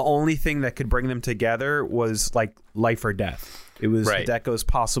the only thing that could bring them together was like life or death. It was Right. Hideko's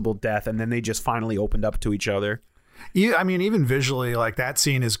possible death, and then they just finally opened up to each other. Yeah, I mean, even visually, like that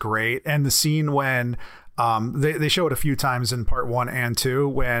scene is great, and the scene when they show it a few times in part 1 and 2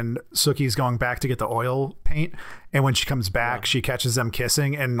 when Suki's going back to get the oil paint, and when she comes back, she catches them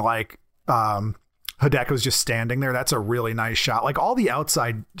kissing, and like Hideko's just standing there. That's a really nice shot. Like all the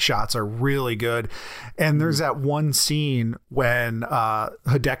outside shots are really good, and there's that one scene when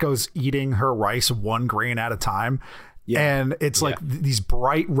Hideko's eating her rice one grain at a time. And it's like these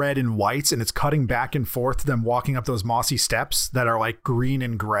bright red and whites, and it's cutting back and forth, them walking up those mossy steps that are like green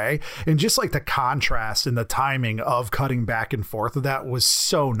and gray. And just like the contrast and the timing of cutting back and forth of that was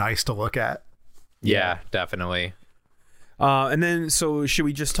so nice to look at. Yeah, definitely. And then, so should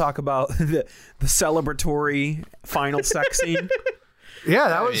we just talk about the celebratory final sex scene? Yeah,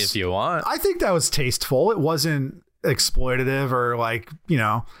 that I mean, was, if you want. I think that was tasteful. It wasn't exploitative or like, you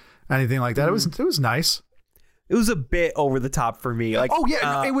know, anything like that. It was nice. It was a bit over the top for me. Like, Oh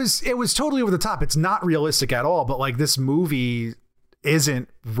yeah, it was totally over the top. It's not realistic at all, but like this movie isn't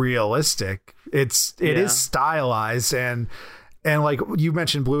realistic. It is stylized and like you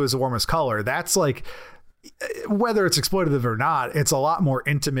mentioned blue is the warmest color. That's like whether it's exploitative or not, it's a lot more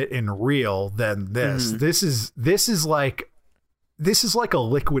intimate and real than this. This is like a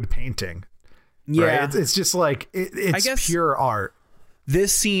liquid painting. yeah, Right? It's just like it's I guess- pure art.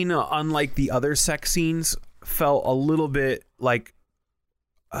 this scene, unlike the other sex scenes, felt a little bit like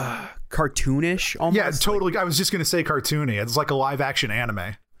cartoonish almost. Yeah, totally. I was just going to say cartoony. It's like a live action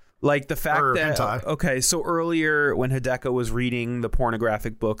anime. Like the fact Or that hentai. okay, so earlier when Hideko was reading the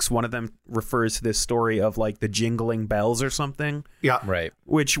pornographic books, one of them refers to this story of like the jingling bells or something, Yeah. Right.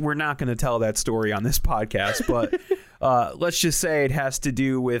 which we're not going to tell that story on this podcast, but let's just say it has to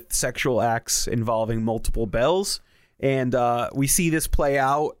do with sexual acts involving multiple bells. And we see this play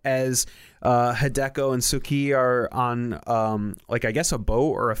out as Hideko and Suki are on like I guess a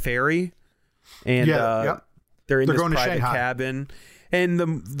boat or a ferry, and they're in They're this going to private Shanghai. cabin. And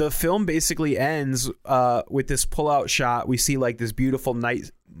the film basically ends with this pull-out shot. We see like this beautiful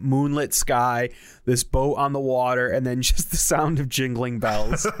night moonlit sky, this boat on the water, and then just the sound of jingling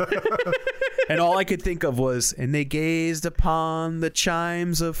bells. And all I could think of was, and they gazed upon the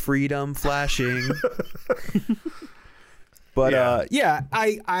chimes of freedom flashing. But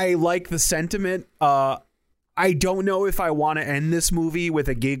I like the sentiment. I don't know if I want to end this movie with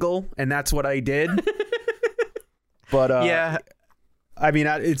a giggle, and that's what I did. But Yeah. I mean,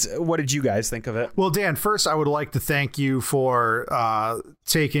 it's what did you guys think of it? Well, Dan, first, I would like to thank you for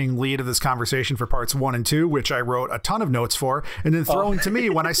taking lead of this conversation for parts 1 and 2, which I wrote a ton of notes for, and then throwing to me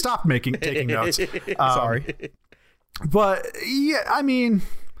when I stopped taking notes. Sorry. But yeah, I mean,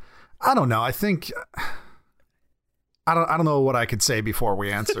 I don't know. I think I don't know what I could say before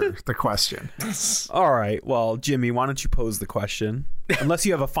we answer the question. All right. Well, Jimmy, why don't you pose the question? Unless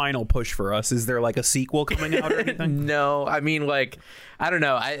you have a final push for us, is there like a sequel coming out or anything? No, I mean, like, I don't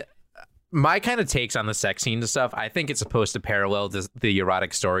know. My kind of takes on the sex scenes and stuff, I think it's supposed to parallel the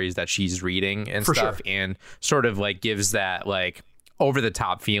erotic stories that she's reading and For stuff, sure. and sort of like gives that like over the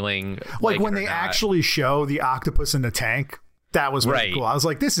top feeling. Like when it or they not. actually show the octopus in the tank. That was really Right. cool. I was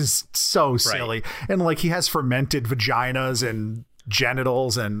like, this is so silly. And like he has fermented vaginas and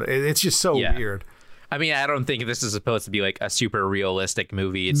genitals, and it's just so Yeah. weird. I mean, I don't think this is supposed to be like a super realistic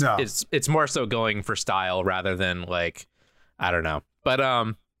movie. No. It's more so going for style rather than like, I don't know. But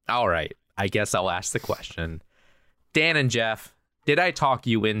all right. I guess I'll ask the question. Dan and Jeff, did I talk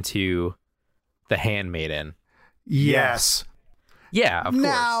you into The Handmaiden? Yes. Yeah, of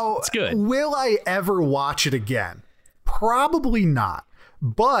Now, course. It's good. will I ever watch it again? Probably not.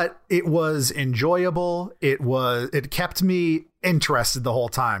 but it was enjoyable. It kept me interested the whole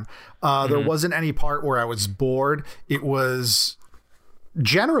time. There wasn't any part where I was bored. It was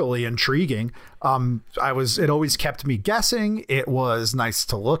generally intriguing. It always kept me guessing. It was nice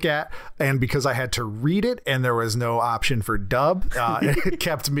to look at, and because I had to read it and there was no option for dub, it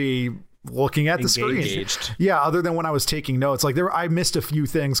kept me looking at the screen. Engaged. Yeah, other than when I was taking notes. Like I missed a few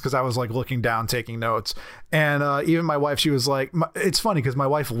things because I was like looking down taking notes. And even my wife, she was like, it's funny because my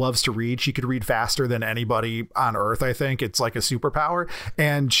wife loves to read. She could read faster than anybody on earth, I think. It's like a superpower.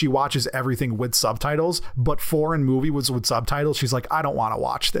 And she watches everything with subtitles, but foreign movie was with subtitles. She's like, I don't want to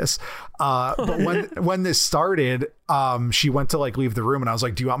watch this. But when this started, she went to like leave the room and I was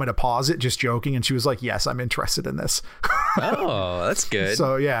like, do you want me to pause it? Just joking. And she was like, yes, I'm interested in this. Oh, that's good.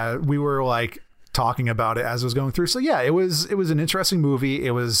 So yeah, we were like talking about it as it was going through. So yeah, it was an interesting movie.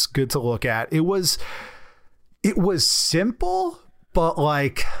 It was good to look at. It was simple, but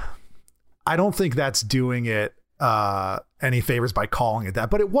like, I don't think that's doing it any favors by calling it that,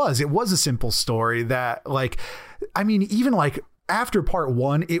 but it was a simple story that like, I mean, even like after part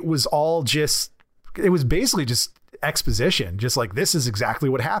one, it was basically just exposition, just like this is exactly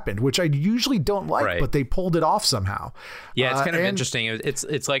what happened, which I usually don't like, right. But they pulled it off somehow. Yeah, it's kind of interesting.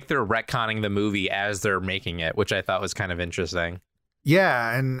 It's like they're retconning the movie as they're making it, which I thought was kind of interesting.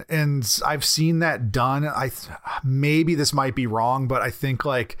 Yeah, and I've seen that done. Maybe this might be wrong, but I think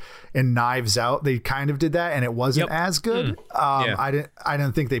like in Knives Out they kind of did that, and it wasn't as good. Yeah. I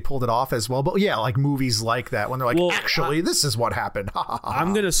didn't think they pulled it off as well. But yeah, like movies like that when they're like, actually, this is what happened.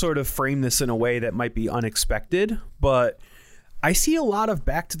 I'm gonna sort of frame this in a way that might be unexpected, but I see a lot of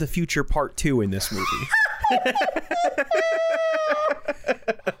Back to the Future Part 2 in this movie.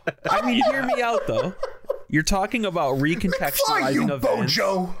 I mean, hear me out though. You're talking about recontextualizing events.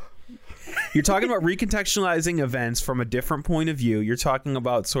 Bojo. You're talking about recontextualizing events from a different point of view. You're talking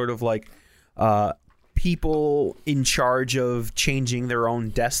about sort of like people in charge of changing their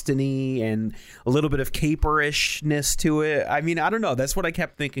own destiny and a little bit of caperishness to it. I mean, I don't know. That's what I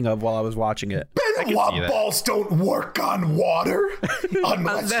kept thinking of while I was watching it. Benoit balls don't work on water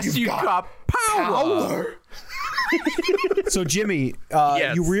unless you've got power. So Jimmy,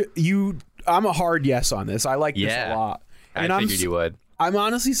 yes. I'm a hard yes on this. I like this a lot. And I figured you would. I'm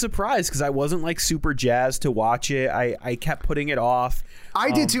honestly surprised because I wasn't like super jazzed to watch it. I kept putting it off. I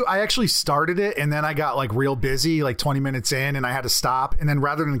did too. I actually started it and then I got like real busy, like 20 minutes in, and I had to stop. And then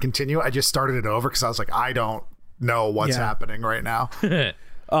rather than continue, I just started it over because I was like, I don't know what's happening right now.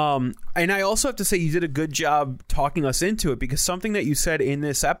 And I also have to say you did a good job talking us into it, because something that you said in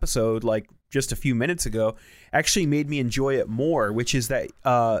this episode, like just a few minutes ago, actually made me enjoy it more, which is that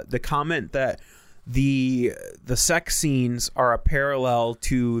the comment that the sex scenes are a parallel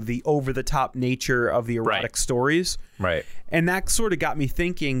to the over-the-top nature of the erotic stories. Right. And that sort of got me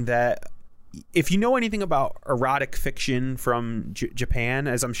thinking that if you know anything about erotic fiction from Japan,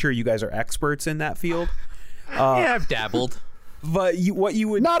 as I'm sure you guys are experts in that field. Yeah, I've dabbled. But what you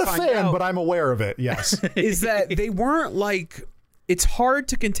would not a fan, but I'm aware of it. Yes, is that they weren't like. It's hard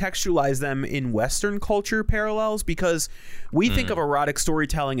to contextualize them in Western culture parallels, because we think of erotic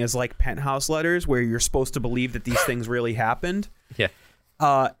storytelling as like Penthouse letters, where you're supposed to believe that these things really happened. Yeah,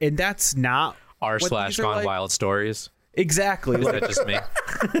 and that's not r/Gone like. Wild stories. Exactly. Is that just me?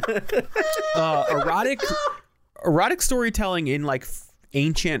 Erotic storytelling in like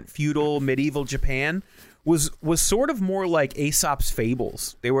ancient feudal medieval Japan was sort of more like Aesop's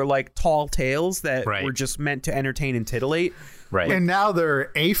fables. They were like tall tales that were just meant to entertain and titillate. Right. And now they're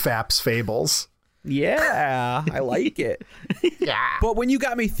AFAP's fables. Yeah, I like it. Yeah. But when you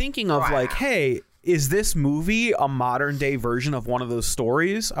got me thinking of like, hey, is this movie a modern day version of one of those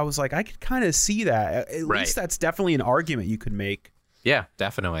stories? I was like, I could kind of see that. At least that's definitely an argument you could make. Yeah,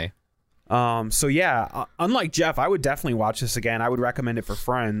 definitely. So yeah, unlike Jeff, I would definitely watch this again. I would recommend it for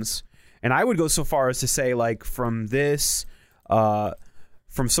friends. And I would go so far as to say, like, from this, from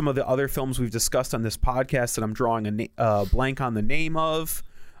some of the other films we've discussed on this podcast that I'm drawing a blank on the name of,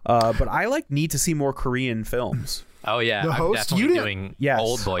 but I need to see more Korean films. Oh yeah, The Host. Definitely doing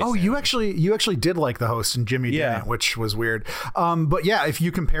Old Boy. Oh, you actually did like The Host and Jimmy didn't, which was weird. But yeah, if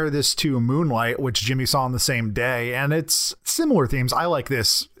you compare this to Moonlight, which Jimmy saw on the same day, and it's similar themes, I like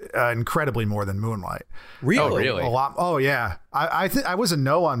this incredibly more than Moonlight. Really? Oh, really? A lot. Oh yeah. I was a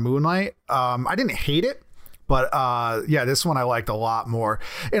no on Moonlight. I didn't hate it, but yeah, this one I liked a lot more,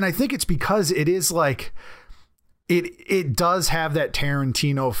 and I think it's because it is like. It does have that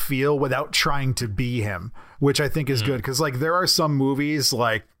Tarantino feel without trying to be him, which I think is good, because like there are some movies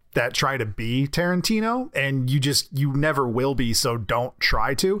like that try to be Tarantino and you never will be, so don't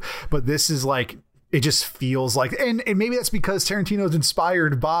try to. But this is like it just feels like, and maybe that's because Tarantino's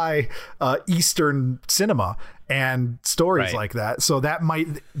inspired by Eastern cinema and stories like that. So that might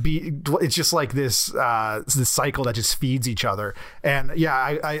be, it's just like this cycle that just feeds each other. And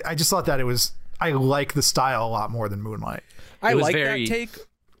yeah, I just thought that I like the style a lot more than Moonlight. I like that take.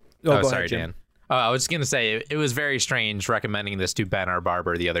 Oh, sorry, Dan. I was going to say, it was very strange recommending this to Ben, our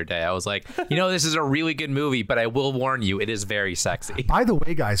barber, the other day. I was like, this is a really good movie, but I will warn you, it is very sexy. By the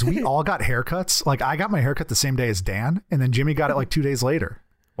way, guys, we all got haircuts. Like, I got my haircut the same day as Dan, and then Jimmy got it like 2 days later.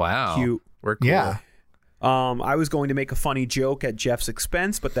 Wow. Cute. We're cool. Yeah. I was going to make a funny joke at Jeff's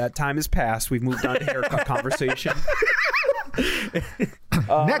expense, but that time has passed. We've moved on to haircut conversation.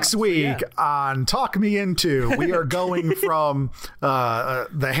 Next week on Talk Me Into, we are going from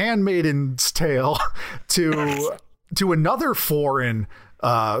The Handmaid's Tale to another foreign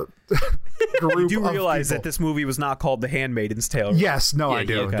group. You do realize of people. that this movie was not called The Handmaid's Tale, right? Yes, no, I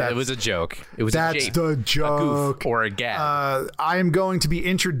do. It was a joke. It was that's a jape, the joke, a goof, or a gag. I am going to be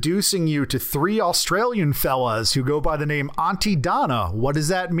introducing you to 3 Australian fellas who go by the name Auntie Donna. What does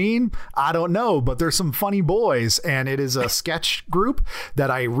that mean? I don't know, but they're some funny boys, and it is a sketch group that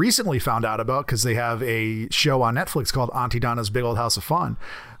I recently found out about because they have a show on Netflix called Auntie Donna's Big Old House of Fun.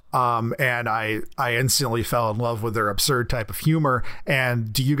 And I instantly fell in love with their absurd type of humor.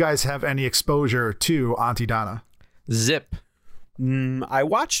 And do you guys have any exposure to Auntie Donna? Zip. I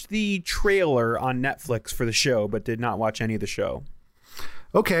watched the trailer on Netflix for the show, but did not watch any of the show.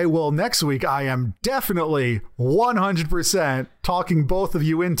 Okay, well, next week I am definitely 100% talking both of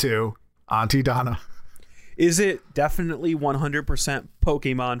you into Auntie Donna. Is it definitely 100%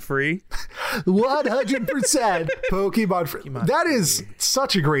 Pokemon free? 100% Pokemon free. That is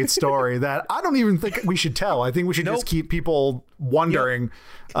such a great story that I don't even think we should tell. I think we should just keep people wondering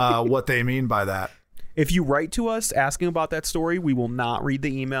what they mean by that. If you write to us asking about that story, we will not read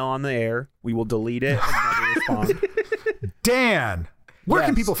the email on the air. We will delete it and never respond. Dan, where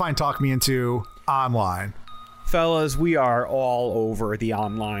can people find Talk Me Into online? Fellas, we are all over the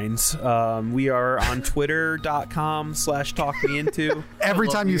onlines. We are on twitter.com/talkmeinto. Every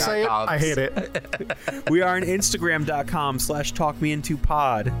time you say it, I hate it. We are on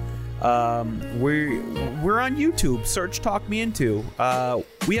instagram.com/talkmeintopod. We're on YouTube. Search Talk Me Into.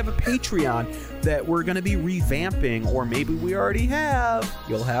 We have a Patreon that we're going to be revamping, or maybe we already have.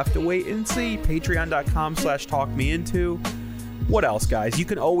 You'll have to wait and see. Patreon.com/talkmeinto. What else, guys? You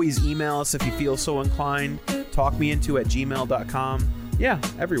can always email us if you feel so inclined. talkmeinto@gmail.com. Yeah,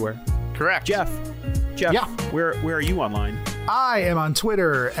 everywhere. Correct. Jeff, Yeah. where are you online? I am on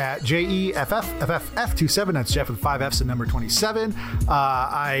Twitter at JEFFFF27. That's Jeff with 5 F's and number 27.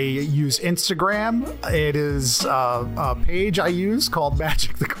 I use Instagram. It is a page I use called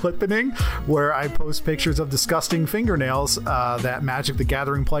Magic the Clippening, where I post pictures of disgusting fingernails that Magic the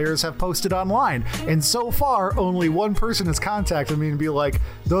Gathering players have posted online. And so far, only one person has contacted me and be like,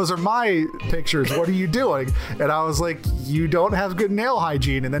 those are my pictures. What are you doing? And I was like, you don't have good nail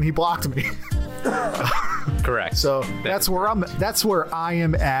hygiene. And then he blocked me. Correct. So that's where I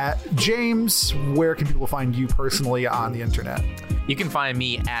am at. James, where can people find you personally on the internet? You can find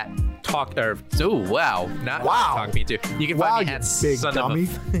me at Talk Me Into. You can find me at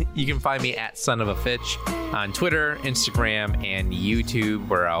You can find me at Son of a Fitch on Twitter, Instagram, and YouTube,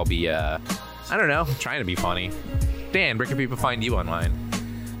 where I'll be trying to be funny. Dan, where can people find you online?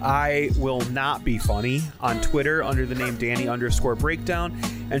 I will not be funny on Twitter under the name Danny_Breakdown.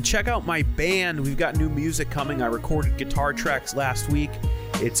 And check out my band. We've got new music coming. I recorded guitar tracks last week.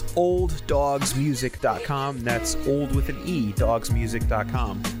 It's olddogsmusic.com. That's old with an E,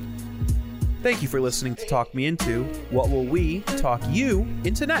 dogsmusic.com. Thank you for listening to Talk Me Into. What will we talk you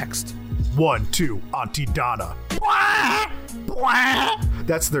into next? 1, 2, Auntie Donna.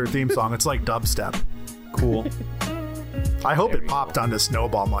 That's their theme song. It's like dubstep. Cool. I hope it popped on the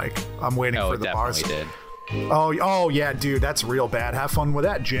Snowball mic. I'm waiting for the bars. Did. Oh yeah, dude, that's real bad. Have fun with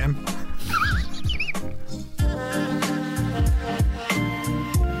that, Jim.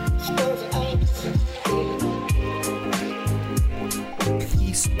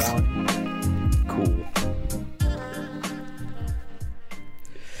 Cool.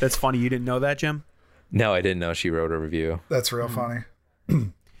 That's funny. You didn't know that, Jim? No, I didn't know she wrote a review. That's real funny.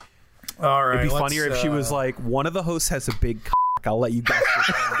 All right. It'd be funnier if she was like, one of the hosts has a big cock. I'll let you guys.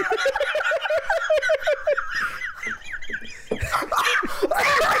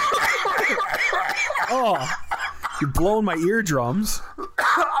 Oh, you're blowing my eardrums.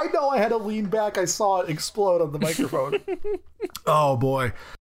 I know, I had to lean back. I saw it explode on the microphone. Oh, boy.